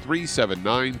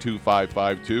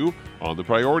 888-379-2552. On the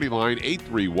priority line,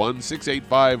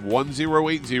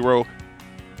 831-685-1080.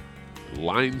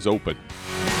 Lines open.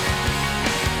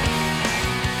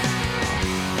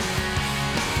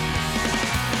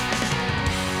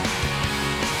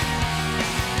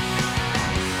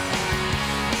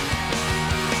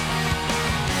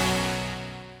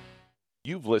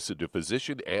 You've listened to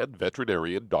physician and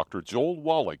veterinarian Dr. Joel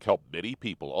Wallach help many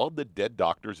people on the Dead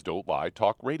Doctors Don't Lie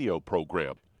talk radio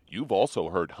program. You've also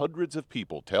heard hundreds of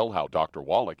people tell how Dr.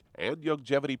 Wallach and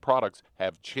Youngevity products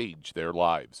have changed their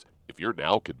lives. If you're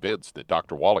now convinced that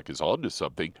Dr. Wallach is onto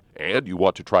something and you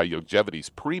want to try Youngevity's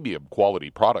premium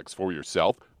quality products for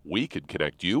yourself, we can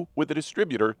connect you with a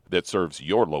distributor that serves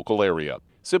your local area.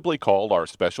 Simply call our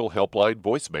special helpline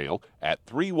voicemail at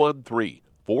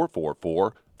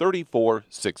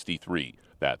 313-444-3463.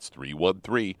 That's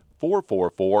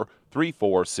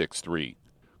 313-444-3463.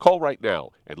 Call right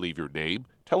now and leave your name,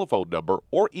 telephone number,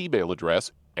 or email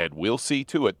address, and we'll see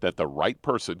to it that the right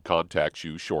person contacts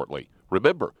you shortly.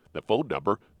 Remember, the phone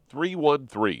number,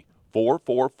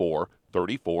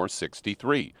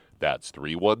 313-444-3463. That's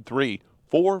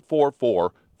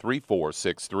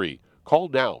 313-444-3463. Call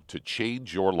now to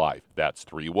change your life. That's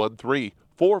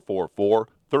 313-444-3463.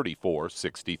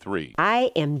 3463. I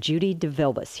am Judy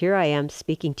DeVilbus. Here I am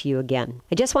speaking to you again.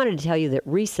 I just wanted to tell you that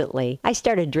recently I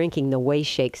started drinking the Whey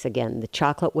Shakes again, the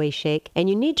chocolate Whey Shake. And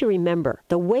you need to remember,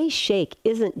 the Whey Shake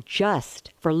isn't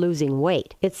just for losing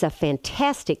weight. It's a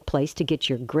fantastic place to get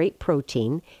your great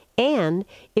protein. And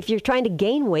if you're trying to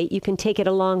gain weight, you can take it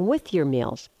along with your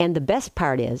meals. And the best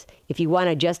part is, if you want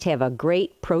to just have a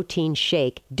great protein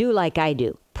shake, do like I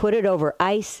do. Put it over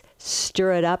ice,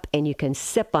 stir it up, and you can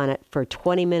sip on it for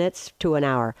 20 minutes to an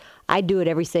hour. I do it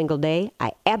every single day.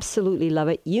 I absolutely love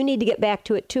it. You need to get back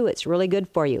to it too. It's really good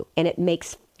for you. And it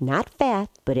makes not fat,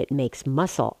 but it makes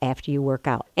muscle after you work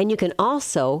out. And you can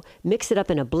also mix it up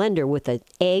in a blender with an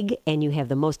egg, and you have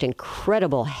the most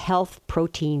incredible health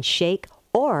protein shake.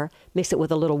 Or mix it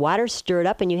with a little water, stir it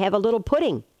up, and you have a little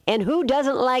pudding. And who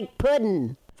doesn't like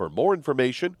pudding? For more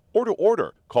information or to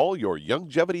order, call your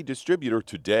Youngevity distributor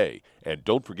today. And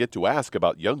don't forget to ask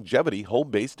about Youngevity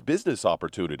home-based business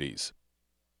opportunities.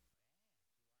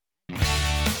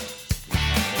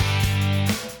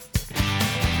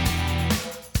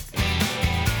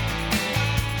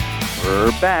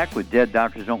 We're back with Dead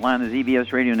Doctors Don't Lie on the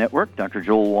ZBS Radio Network. Dr.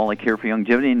 Joel Wallach here for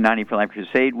Youngevity and 90 for Life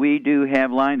Crusade. We do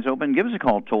have lines open. Give us a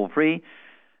call toll-free.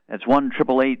 That's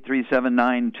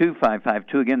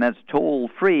 1-888-379-2552. Again, that's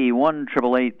toll-free,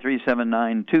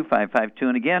 1-888-379-2552.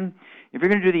 And again, if you're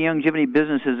going to do the Youngevity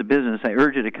business as a business, I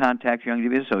urge you to contact your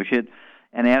Youngevity associate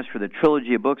and ask for the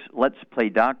trilogy of books, Let's Play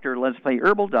Doctor, Let's Play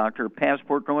Herbal Doctor,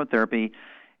 Passport Chromotherapy,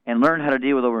 and learn how to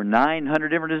deal with over 900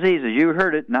 different diseases. You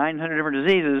heard it, 900 different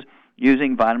diseases,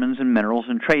 using vitamins and minerals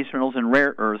and trace minerals and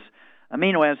rare earths,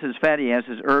 amino acids, fatty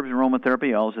acids, herbs, and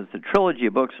aromatherapy oils. It's the trilogy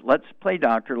of books, Let's Play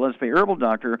Doctor, Let's Play Herbal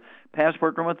Doctor,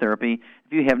 Passport Chromotherapy.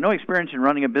 If you have no experience in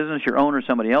running a business, your own or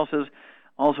somebody else's,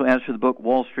 also ask for the book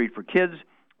Wall Street for Kids.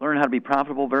 Learn how to be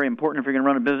profitable, very important if you're going to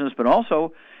run a business, but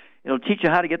also it'll teach you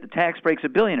how to get the tax breaks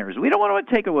of billionaires. We don't want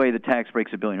to take away the tax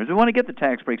breaks of billionaires. We want to get the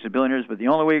tax breaks of billionaires, but the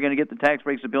only way you're going to get the tax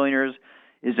breaks of billionaires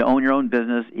is to own your own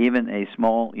business, even a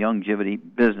small longevity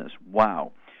business.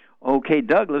 Wow. Okay,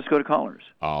 Doug, let's go to callers.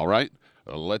 All right.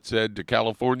 Let's head to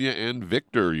California. And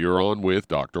Victor, you're on with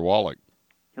Dr. Wallach.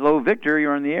 Hello, Victor.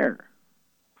 You're on the air.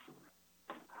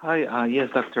 Hi. Yes,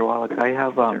 Dr. Wallach. I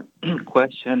have a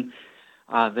question.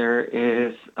 There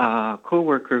is a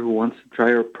coworker who wants to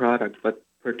try our product, but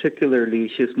particularly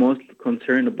she's most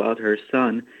concerned about her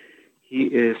son. He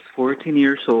is 14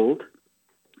 years old,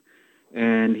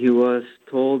 and he was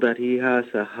told that he has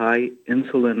a high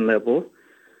insulin level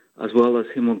as well as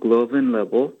hemoglobin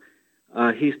level.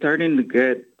 He's starting to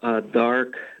get a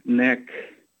dark neck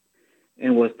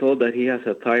and was told that he has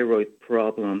a thyroid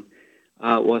problem.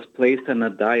 Was placed on a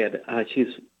diet.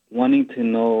 She's wanting to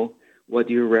know what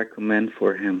you recommend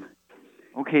for him.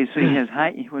 Okay, so he has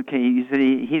high. Okay, you said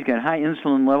he's got high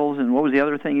insulin levels, and what was the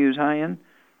other thing he was high in?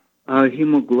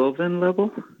 Hemoglobin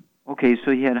level. Okay,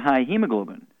 so he had high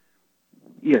hemoglobin.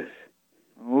 Yes.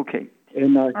 Okay.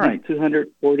 And all he's right.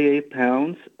 248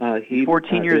 pounds. He's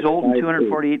 14 years old and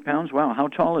 248 pounds. Wow, how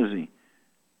tall is he?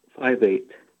 5'8".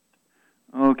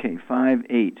 Okay,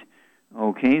 5'8".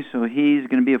 Okay, so he's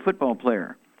going to be a football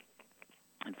player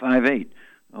at 5'8".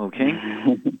 Okay.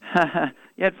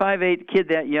 Yeah, at 5'8", kid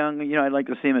that young, I'd like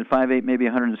to see him at 5'8", maybe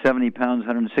 170 pounds,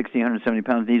 160, 170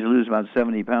 pounds. Needs to lose about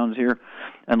 70 pounds here,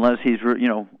 unless he's,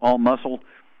 all muscle.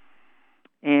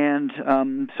 And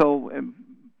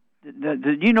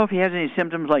do you know if he has any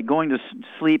symptoms like going to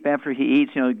sleep after he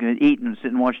eats, eat and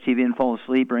sit and watch TV and fall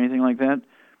asleep or anything like that?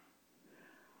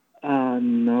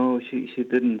 No, she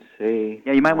didn't say.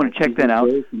 Yeah, you might want to check that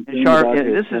out. And Char,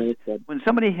 when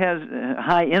somebody has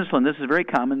high insulin, this is very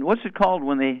common. What's it called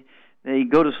when they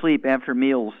go to sleep after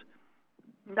meals?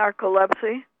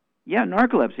 Narcolepsy. Yeah,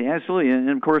 narcolepsy, absolutely. And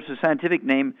of course, the scientific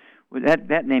name,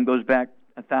 that name goes back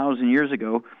 1,000 years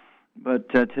ago. But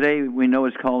today we know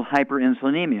it's called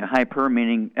hyperinsulinemia. Hyper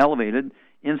meaning elevated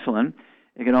insulin.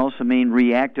 It can also mean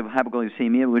reactive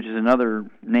hypoglycemia, which is another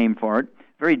name for it.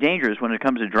 Very dangerous when it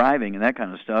comes to driving and that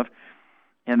kind of stuff.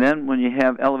 And then when you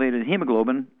have elevated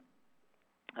hemoglobin,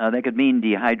 that could mean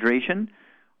dehydration,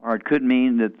 or it could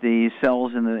mean that the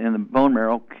cells in the bone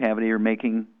marrow cavity are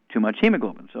making too much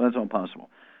hemoglobin. So that's all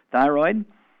possible. Thyroid.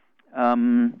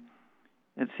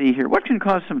 Let's see here. What can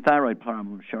cause some thyroid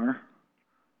problems, Char?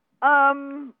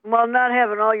 Well, not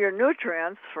having all your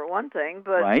nutrients, for one thing,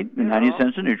 but... Right, and 90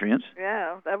 cents of nutrients.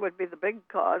 Yeah, that would be the big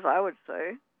cause, I would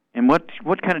say. And what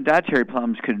kind of dietary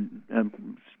problems could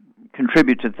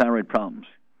contribute to thyroid problems?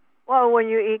 Well, when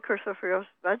you eat cruciferous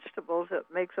vegetables, it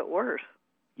makes it worse.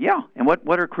 Yeah, and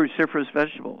what are cruciferous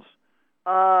vegetables?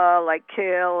 Like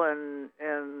kale and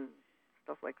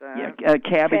stuff like that. Yeah,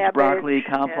 cabbage, broccoli,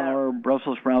 cauliflower,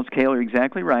 Brussels sprouts, kale are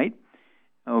exactly right.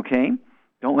 Okay,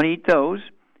 don't want to eat those.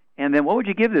 And then what would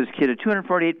you give this kid at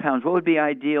 248 pounds? What would be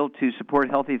ideal to support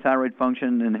healthy thyroid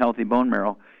function and healthy bone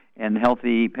marrow and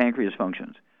healthy pancreas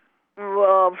functions?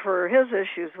 Well, for his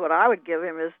issues, what I would give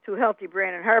him is 2 healthy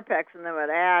brain and heart packs, and then I'd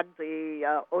add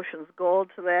the Ocean's Gold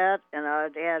to that, and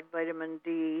I'd add vitamin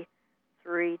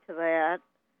D3 to that,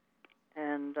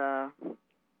 and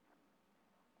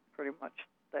pretty much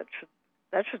that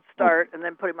should start, and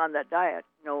then put him on that diet.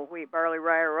 No wheat, barley,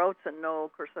 rye, or oats, and no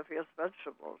cruciferous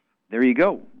vegetables. There you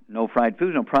go. No fried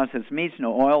foods, no processed meats,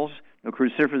 no oils, no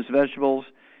cruciferous vegetables,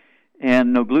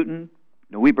 and no gluten,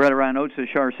 no wheat, bread, rye, and oats, as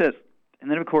Char says. And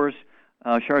then, of course,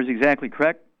 Char is exactly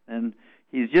correct, and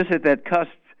he's just at that cusp.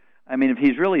 I mean, if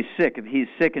he's really sick, if he's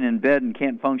sick and in bed and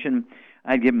can't function,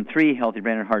 I'd give him 3 healthy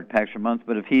brain and heart packs per month.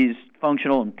 But if he's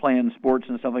functional and playing sports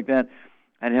and stuff like that,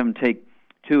 I'd have him take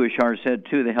 2, as Char said,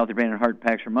 2 of the healthy brain and heart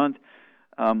packs per month.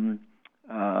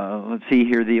 Let's see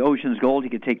here, the Ocean's Gold, he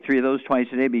could take 3 of those twice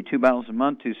a day, be 2 bottles a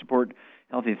month to support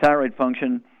healthy thyroid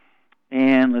function.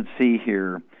 And let's see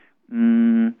here,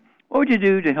 what would you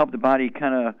do to help the body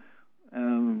kind of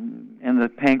and the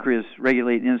pancreas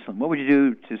regulate insulin? What would you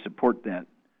do to support that?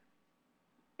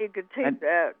 You could take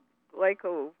that what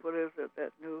is it,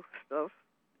 that new stuff?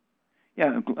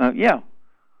 Yeah.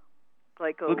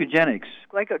 Glucogenics.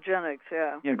 Glycogenics,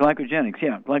 yeah. Yeah, glycogenics.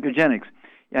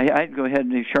 Yeah, I'd go ahead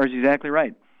and Char's exactly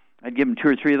right. I'd give him 2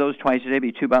 or 3 of those twice a day,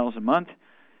 be 2 bottles a month,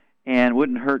 and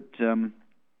wouldn't hurt. I'm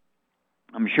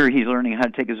sure he's learning how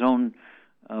to take his own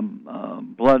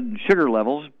blood sugar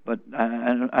levels, but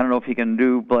I don't know if he can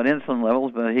do blood insulin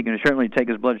levels, but he can certainly take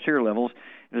his blood sugar levels.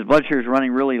 If his blood sugar is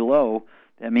running really low,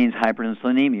 that means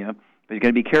hyperinsulinemia. But you've got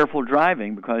to be careful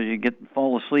driving, because you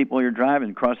fall asleep while you're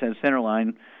driving, cross that center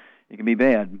line, it can be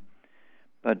bad.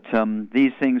 But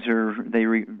these things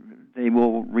they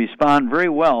will respond very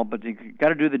well, but you've got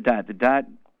to do the diet. The diet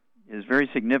is very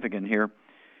significant here.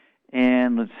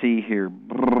 And let's see here.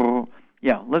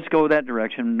 Yeah, let's go that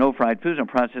direction. No fried foods, no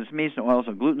processed meats, no oils,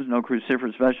 no glutens, no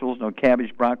cruciferous vegetables, no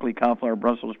cabbage, broccoli, cauliflower,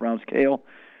 Brussels sprouts, kale.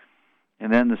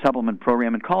 And then the supplement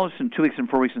program. And call us in 2 weeks and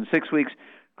 4 weeks and 6 weeks.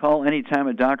 Call anytime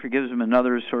a doctor gives him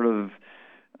another sort of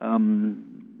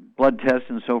blood test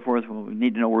and so forth. We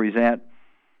need to know where he's at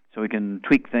so we can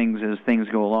tweak things as things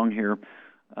go along here.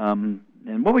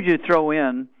 And what would you throw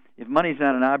in, if money's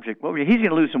not an object, he's going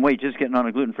to lose some weight just getting on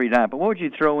a gluten-free diet, but what would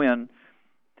you throw in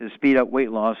to speed up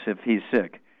weight loss if he's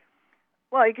sick?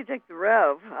 Well, you could take the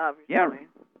Rev, obviously.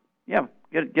 Yeah.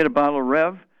 Get a bottle of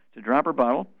Rev. It's a dropper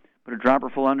bottle. Put a dropper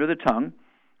full under the tongue.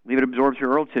 Leave it absorb through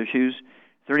oral tissues.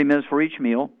 30 minutes for each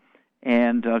meal.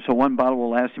 And so one bottle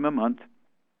will last him a month.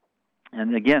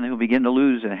 And again, he'll begin to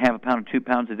lose a half a pound or 2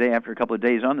 pounds a day after a couple of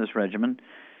days on this regimen.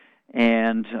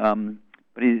 And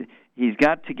but he's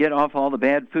got to get off all the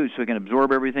bad foods so he can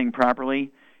absorb everything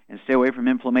properly and stay away from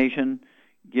inflammation.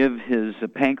 Give his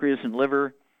pancreas and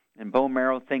liver and bone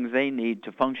marrow things they need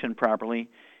to function properly.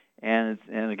 And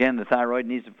again, the thyroid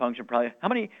needs to function properly. How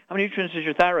many nutrients does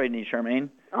your thyroid need, Charmaine?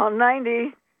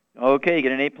 90. Okay, you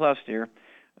get an A+, dear.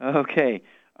 Okay.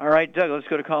 All right, Doug, let's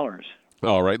go to callers.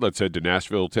 All right, let's head to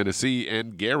Nashville, Tennessee.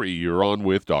 And Gary, you're on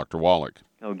with Dr. Wallach.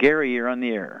 Oh, Gary, you're on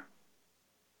the air.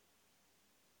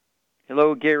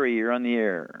 Hello, Gary, you're on the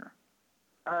air.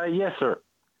 Yes, sir.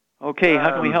 Okay,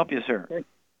 how can we help you, sir?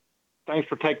 Thanks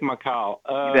for taking my call.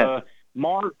 You bet.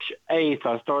 March 8th,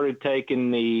 I started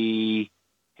taking the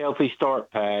Healthy Start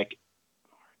Pack,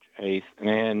 March 8th,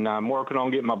 and I'm working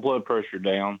on getting my blood pressure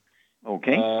down.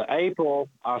 Okay. April,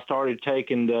 I started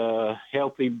taking the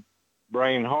Healthy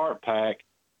Brain and Heart Pack.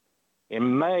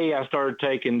 In May, I started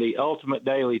taking the Ultimate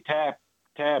Daily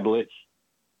tablets,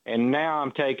 and now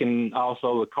I'm taking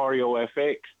also the Cardio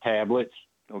FX tablets.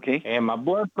 Okay. And my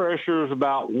blood pressure is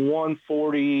about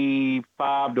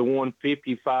 145 to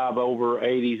 155 over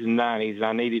 80s and 90s.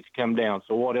 I need it to come down.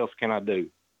 So what else can I do?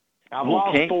 I've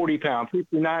lost 40 pounds,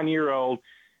 59-year-old,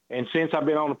 and since I've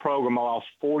been on the program, I lost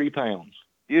 40 pounds.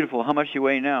 Beautiful. How much do you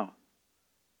weigh now?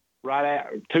 Right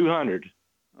at 200.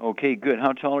 Okay, good.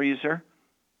 How tall are you, sir?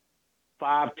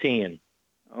 5'10".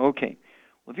 Okay.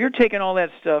 Well, if you're taking all that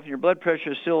stuff and your blood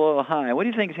pressure is still a little high, what do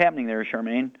you think is happening there,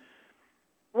 Charmaine?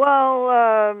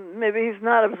 Well, maybe he's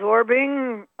not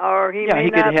absorbing, or he may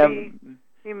not be.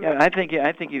 Yeah, I think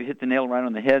you hit the nail right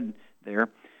on the head there.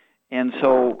 And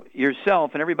so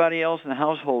yourself and everybody else in the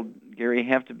household, Gary,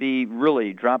 have to be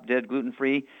really drop-dead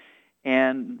gluten-free.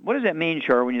 And what does that mean,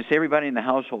 Char, when you say everybody in the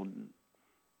household?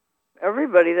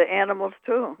 Everybody, the animals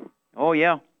too. Oh,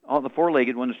 yeah, all the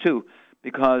four-legged ones too,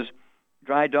 because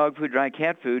dry dog food, dry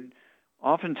cat food,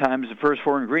 oftentimes the first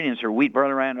four ingredients are wheat,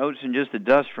 barley, rye, and oats, and just the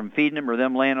dust from feeding them or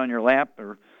them laying on your lap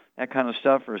or that kind of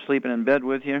stuff, or sleeping in bed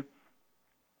with you.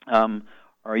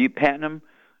 Are you patting them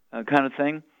kind of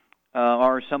thing?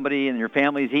 Or somebody in your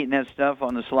family's eating that stuff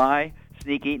on the sly,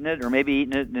 sneak eating it, or maybe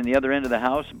eating it in the other end of the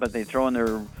house, but they throw in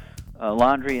their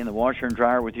laundry in the washer and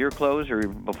dryer with your clothes, or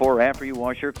before or after you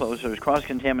wash your clothes. So there's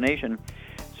cross-contamination.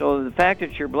 So the fact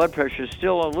that your blood pressure is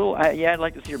still a little, I'd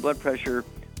like to see your blood pressure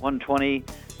 120,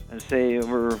 say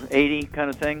over 80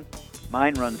 kind of thing.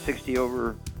 Mine runs 60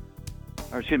 over,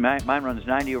 or excuse me, mine runs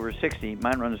 90 over 60.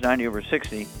 Mine runs 90 over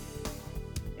 60.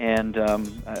 And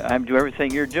I do everything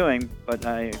you're doing, but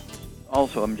I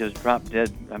also am just drop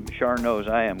dead. Char knows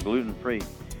I am gluten-free.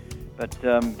 But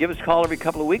give us a call every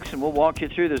couple of weeks, and we'll walk you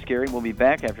through this, Gary. We'll be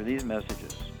back after these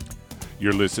messages.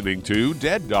 You're listening to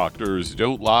Dead Doctors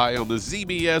Don't Lie on the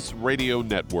ZBS Radio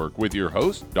Network with your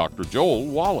host, Dr. Joel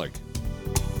Wallach.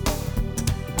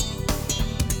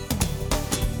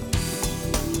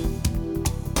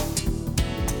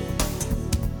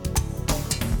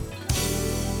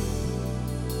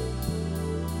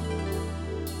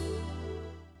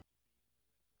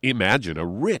 Imagine a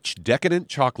rich, decadent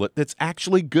chocolate that's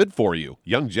actually good for you.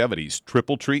 Youngevity's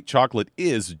Triple Treat chocolate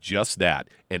is just that,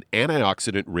 an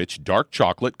antioxidant-rich dark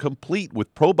chocolate complete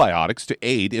with probiotics to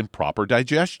aid in proper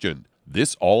digestion.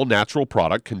 This all-natural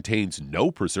product contains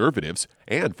no preservatives,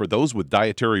 and for those with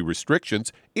dietary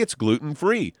restrictions, it's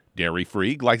gluten-free,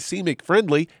 dairy-free,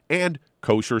 glycemic-friendly, and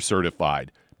kosher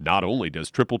certified. Not only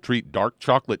does Triple Treat dark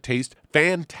chocolate taste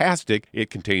fantastic, it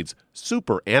contains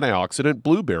super antioxidant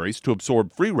blueberries to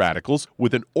absorb free radicals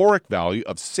with an ORAC value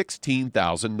of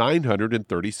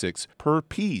 16,936 per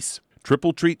piece.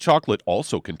 Triple Treat chocolate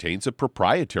also contains a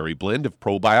proprietary blend of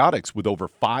probiotics with over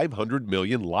 500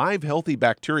 million live healthy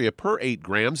bacteria per 8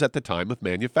 grams at the time of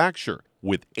manufacture,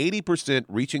 with 80%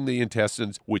 reaching the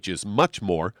intestines, which is much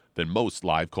more than most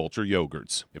live culture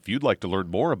yogurts. If you'd like to learn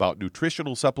more about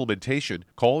nutritional supplementation,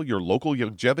 call your local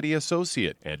Youngevity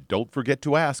associate, and don't forget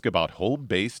to ask about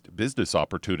home-based business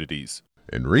opportunities.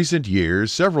 In recent years,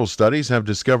 several studies have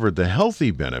discovered the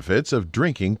healthy benefits of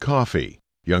drinking coffee.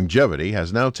 Youngevity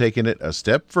has now taken it a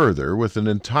step further with an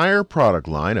entire product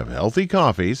line of healthy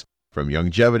coffees from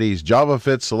Youngevity's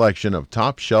JavaFit selection of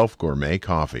top-shelf gourmet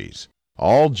coffees.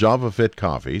 All JavaFit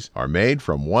coffees are made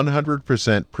from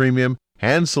 100% premium,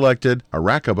 hand-selected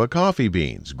Arabica coffee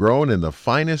beans grown in the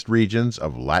finest regions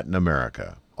of Latin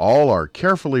America. All are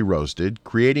carefully roasted,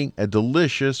 creating a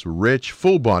delicious, rich,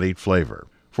 full-bodied flavor.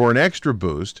 For an extra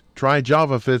boost, try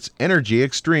JavaFit's Energy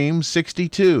Extreme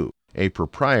 62, a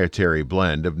proprietary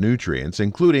blend of nutrients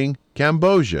including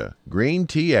Cambogia, green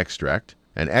tea extract,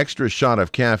 an extra shot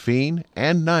of caffeine,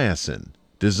 and niacin.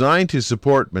 Designed to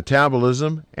support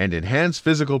metabolism and enhance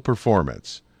physical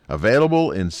performance.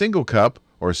 Available in single cup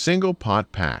or single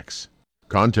pot packs.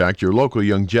 Contact your local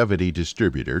Youngevity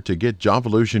distributor to get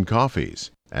Jovolution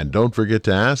coffees. And don't forget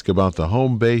to ask about the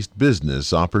home-based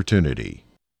business opportunity.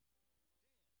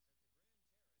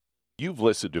 You've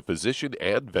listened to physician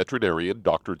and veterinarian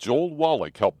Dr. Joel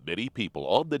Wallach help many people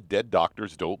on the Dead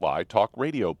Doctors Don't Lie talk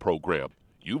radio program.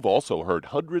 You've also heard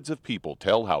hundreds of people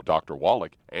tell how Dr.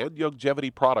 Wallach and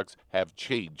Youngevity products have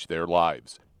changed their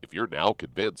lives. If you're now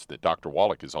convinced that Dr.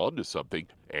 Wallach is onto something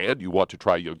and you want to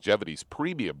try Youngevity's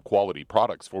premium quality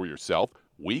products for yourself,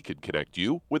 we can connect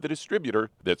you with a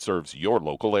distributor that serves your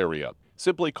local area.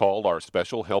 Simply call our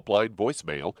special helpline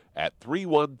voicemail at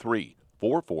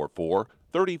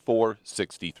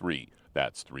 313-444-3463.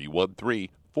 That's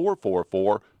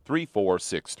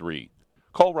 313-444-3463.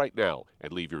 Call right now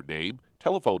and leave your name,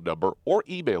 telephone number, or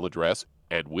email address,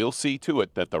 and we'll see to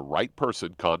it that the right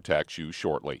person contacts you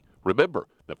shortly. Remember,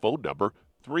 the phone number,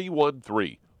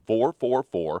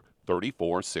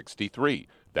 313-444-3463.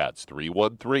 That's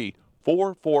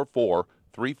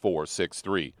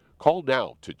 313-444-3463. Call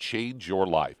now to change your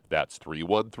life. That's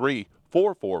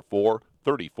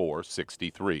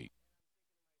 313-444-3463.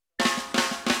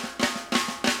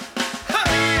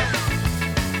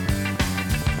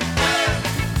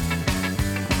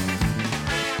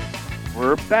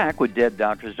 We're back with Dead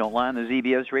Doctors Don't Lie on the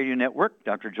ZBS Radio Network.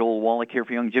 Dr. Joel Wallach here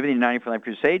for Youngevity, 90 for Life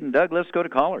Crusade. And Doug, let's go to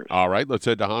callers. All right, let's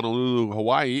head to Honolulu,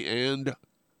 Hawaii. And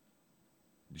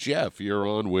Jeff, you're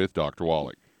on with Dr.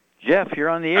 Wallach. Jeff, you're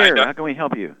on the air. How can we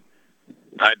help you?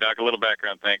 Hi, Doc. A little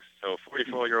background, thanks. So,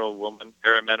 44-year-old woman,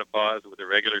 perimenopause with a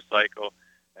regular cycle,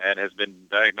 and has been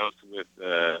diagnosed with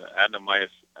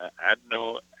adenomyosis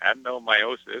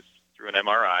through an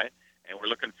MRI. And we're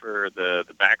looking for the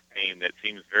back pain that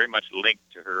seems very much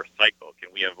linked to her cycle.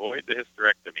 Can we avoid the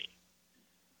hysterectomy?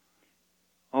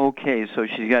 Okay, so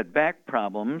she's got back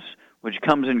problems, which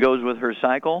comes and goes with her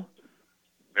cycle?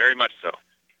 Very much so.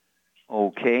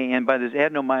 Okay, and by this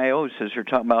adenomyosis, you're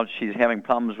talking about she's having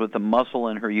problems with the muscle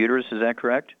in her uterus, is that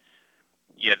correct?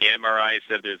 Yeah, the MRI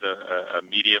said there's a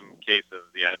medium case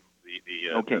of the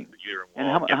okay. The uterine and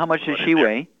wall. how much does she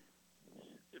weigh?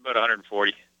 About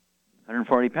 140.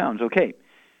 140 pounds, okay.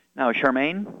 Now,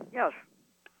 Charmaine? Yes.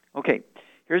 Okay,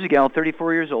 here's a gal,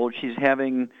 34 years old. She's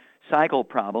having cycle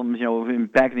problems. You know,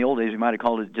 back in the old days, we might have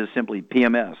called it just simply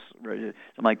PMS, right?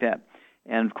 Something like that.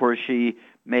 And, of course, she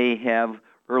may have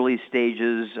early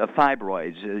stages of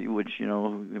fibroids, which, you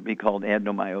know, would be called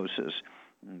adenomyosis,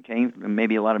 okay?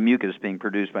 Maybe a lot of mucus being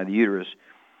produced by the uterus.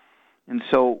 And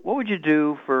so what would you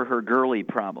do for her girly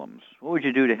problems? What would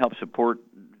you do to help support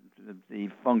the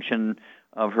function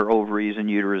of her ovaries and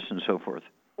uterus and so forth?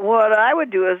 What I would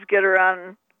do is get her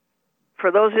on, for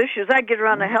those issues, I'd get her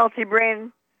on the Healthy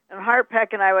Brain and Heart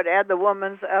Pack, and I would add the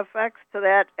Woman's FX to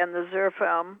that and the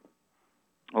Zerafem.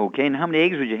 Okay, and how many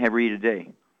eggs would you have her eat a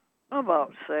day?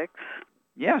 About 6.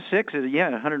 Yeah, 6. Yeah,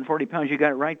 140 pounds. You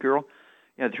got it right, girl.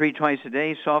 Yeah, 3 twice a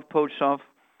day, soft poached, soft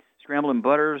scrambled in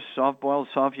butters, soft boiled,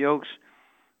 soft yolks.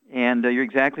 And you're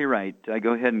exactly right. I'd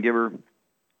go ahead and give her,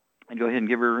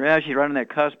 yeah, she's right on that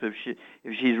cusp. If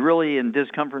she's really in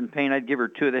discomfort and pain, I'd give her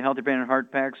 2 of the Healthy Brain and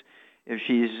Heart Packs. If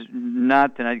she's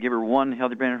not, then I'd give her 1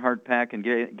 Healthy Brain and Heart Pack and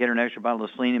get her an extra bottle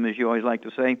of selenium, as you always like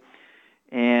to say.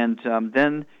 And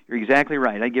then you're exactly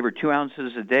right. I give her 2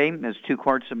 ounces a day. That's 2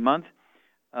 quarts a month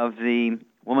of the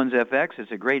Woman's FX.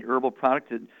 It's a great herbal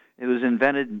product. It was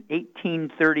invented in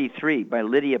 1833 by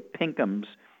Lydia Pinkham's.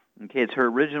 Okay, it's her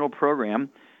original program.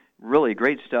 Really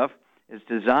great stuff. It's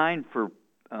designed for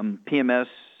PMS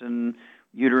and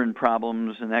uterine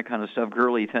problems and that kind of stuff,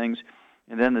 girly things.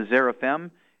 And then the Zerafem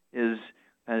is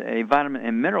a vitamin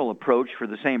and mineral approach for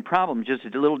the same problem, just a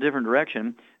little different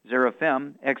direction.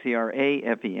 Zerafem,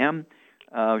 Xerafem.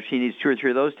 She needs 2 or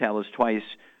 3 of those tablets twice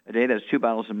a day. That's 2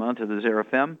 bottles a month of the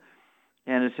Zerafem.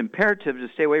 And it's imperative to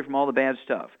stay away from all the bad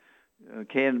stuff.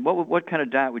 Okay, and what kind of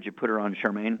diet would you put her on,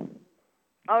 Charmaine?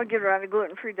 I'll get her on a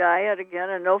gluten-free diet again,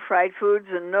 and no fried foods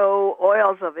and no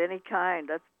oils of any kind.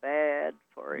 That's bad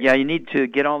for you. Yeah, you need to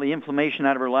get all the inflammation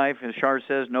out of her life. As Shar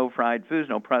says, no fried foods,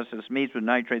 no processed meats with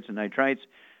nitrates and nitrites,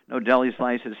 no deli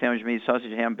slices, sandwich meat,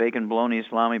 sausage, ham, bacon, bologna,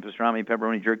 salami, pastrami,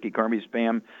 pepperoni, jerky, Corned beef,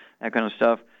 Spam, that kind of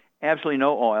stuff. Absolutely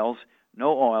no oils,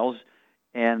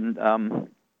 and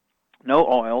no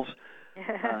oils.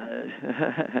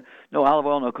 No olive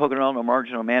oil, no coconut oil, no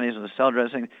margarine, no mayonnaise, no salad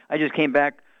dressing. I just came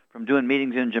back from doing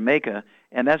meetings in Jamaica,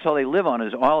 and that's all they live on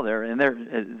is oil there. And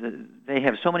they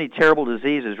have so many terrible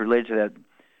diseases related to that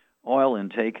oil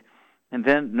intake. And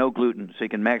then no gluten, so you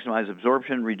can maximize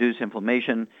absorption, reduce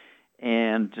inflammation,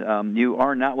 and you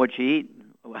are not what you eat.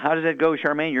 How does that go,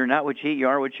 Charmaine? You're not what you eat, you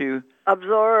are what you...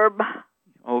 absorb.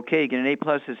 Okay, get an A+,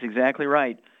 that's exactly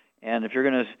right. And if you're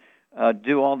going to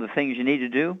do all the things you need to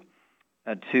do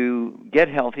to get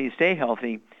healthy, stay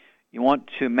healthy, you want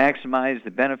to maximize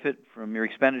the benefit from your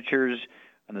expenditures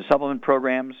on the supplement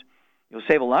programs. You'll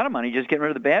save a lot of money just getting rid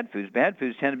of the bad foods. Bad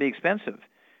foods tend to be expensive.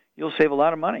 You'll save a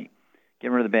lot of money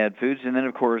getting rid of the bad foods. And then,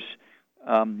 of course,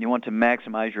 you want to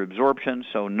maximize your absorption,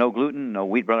 so no gluten, no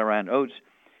wheat, barley, rye, and oats.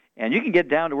 And you can get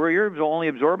down to where you're only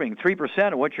absorbing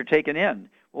 3% of what you're taking in.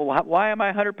 Well, why am I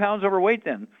 100 pounds overweight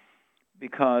then?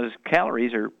 Because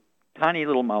calories are tiny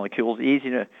little molecules, easy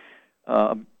to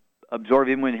absorb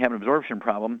even when you have an absorption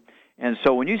problem. And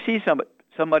so when you see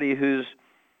somebody who's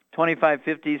 25,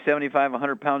 50, 75,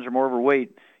 100 pounds or more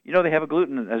overweight, you know they have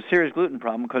a serious gluten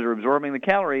problem because they're absorbing the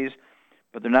calories,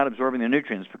 but they're not absorbing the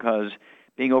nutrients, because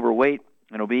being overweight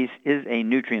and obese is a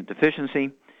nutrient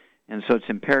deficiency, and so it's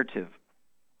imperative.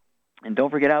 And don't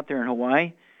forget, out there in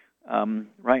Hawaii,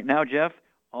 right now, Jeff,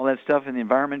 all that stuff in the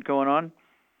environment going on.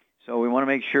 So we want to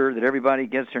make sure that everybody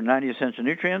gets their 90 essential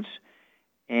nutrients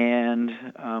and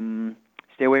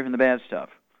stay away from the bad stuff.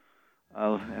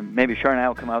 Maybe Char and I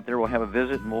will come out there. We'll have a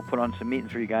visit, and we'll put on some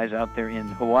meetings for you guys out there in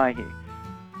Hawaii.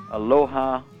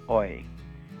 Aloha oi.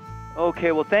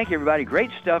 Okay, well, thank you, everybody. Great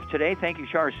stuff today. Thank you,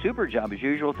 Char. Super job as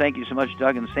usual. Thank you so much,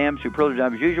 Doug and Sam. Superlative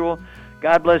job as usual.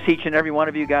 God bless each and every one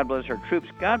of you. God bless our troops.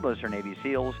 God bless our Navy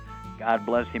SEALs. God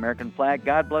bless the American flag.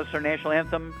 God bless our national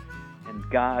anthem. And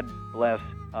God bless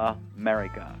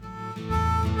America.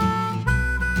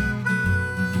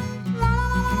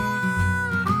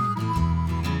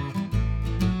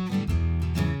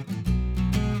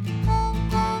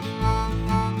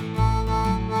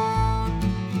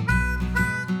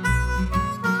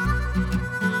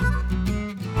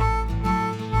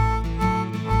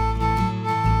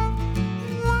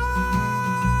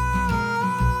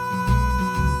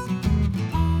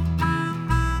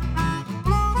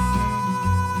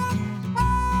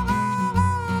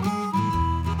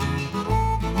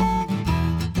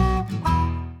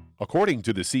 According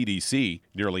to the CDC,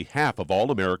 nearly half of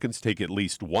all Americans take at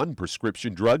least one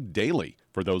prescription drug daily.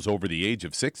 For those over the age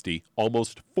of 60,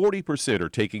 almost 40% are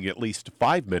taking at least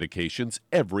 5 medications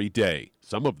every day,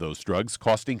 some of those drugs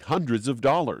costing hundreds of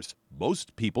dollars.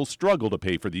 Most people struggle to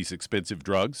pay for these expensive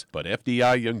drugs, but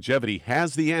FDI Longevity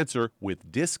has the answer with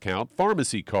discount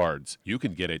pharmacy cards. You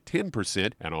can get a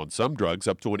 10% and on some drugs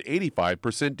up to an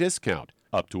 85% discount,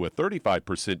 up to a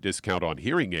 35% discount on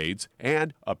hearing aids,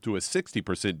 and up to a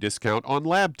 60% discount on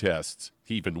lab tests,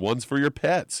 even ones for your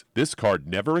pets. This card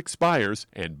never expires,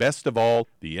 and best of all,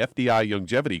 the FDI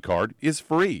Longevity card is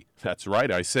free. That's right,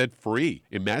 I said free.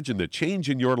 Imagine the change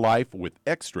in your life with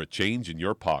extra change in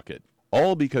your pocket.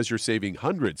 All because you're saving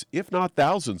hundreds, if not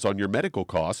thousands, on your medical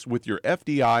costs with your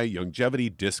FDI Longevity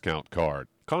discount card.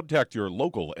 Contact your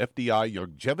local FDI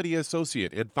Longevity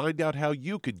associate and find out how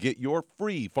you could get your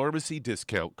free pharmacy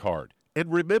discount card.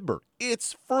 And remember,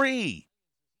 it's free!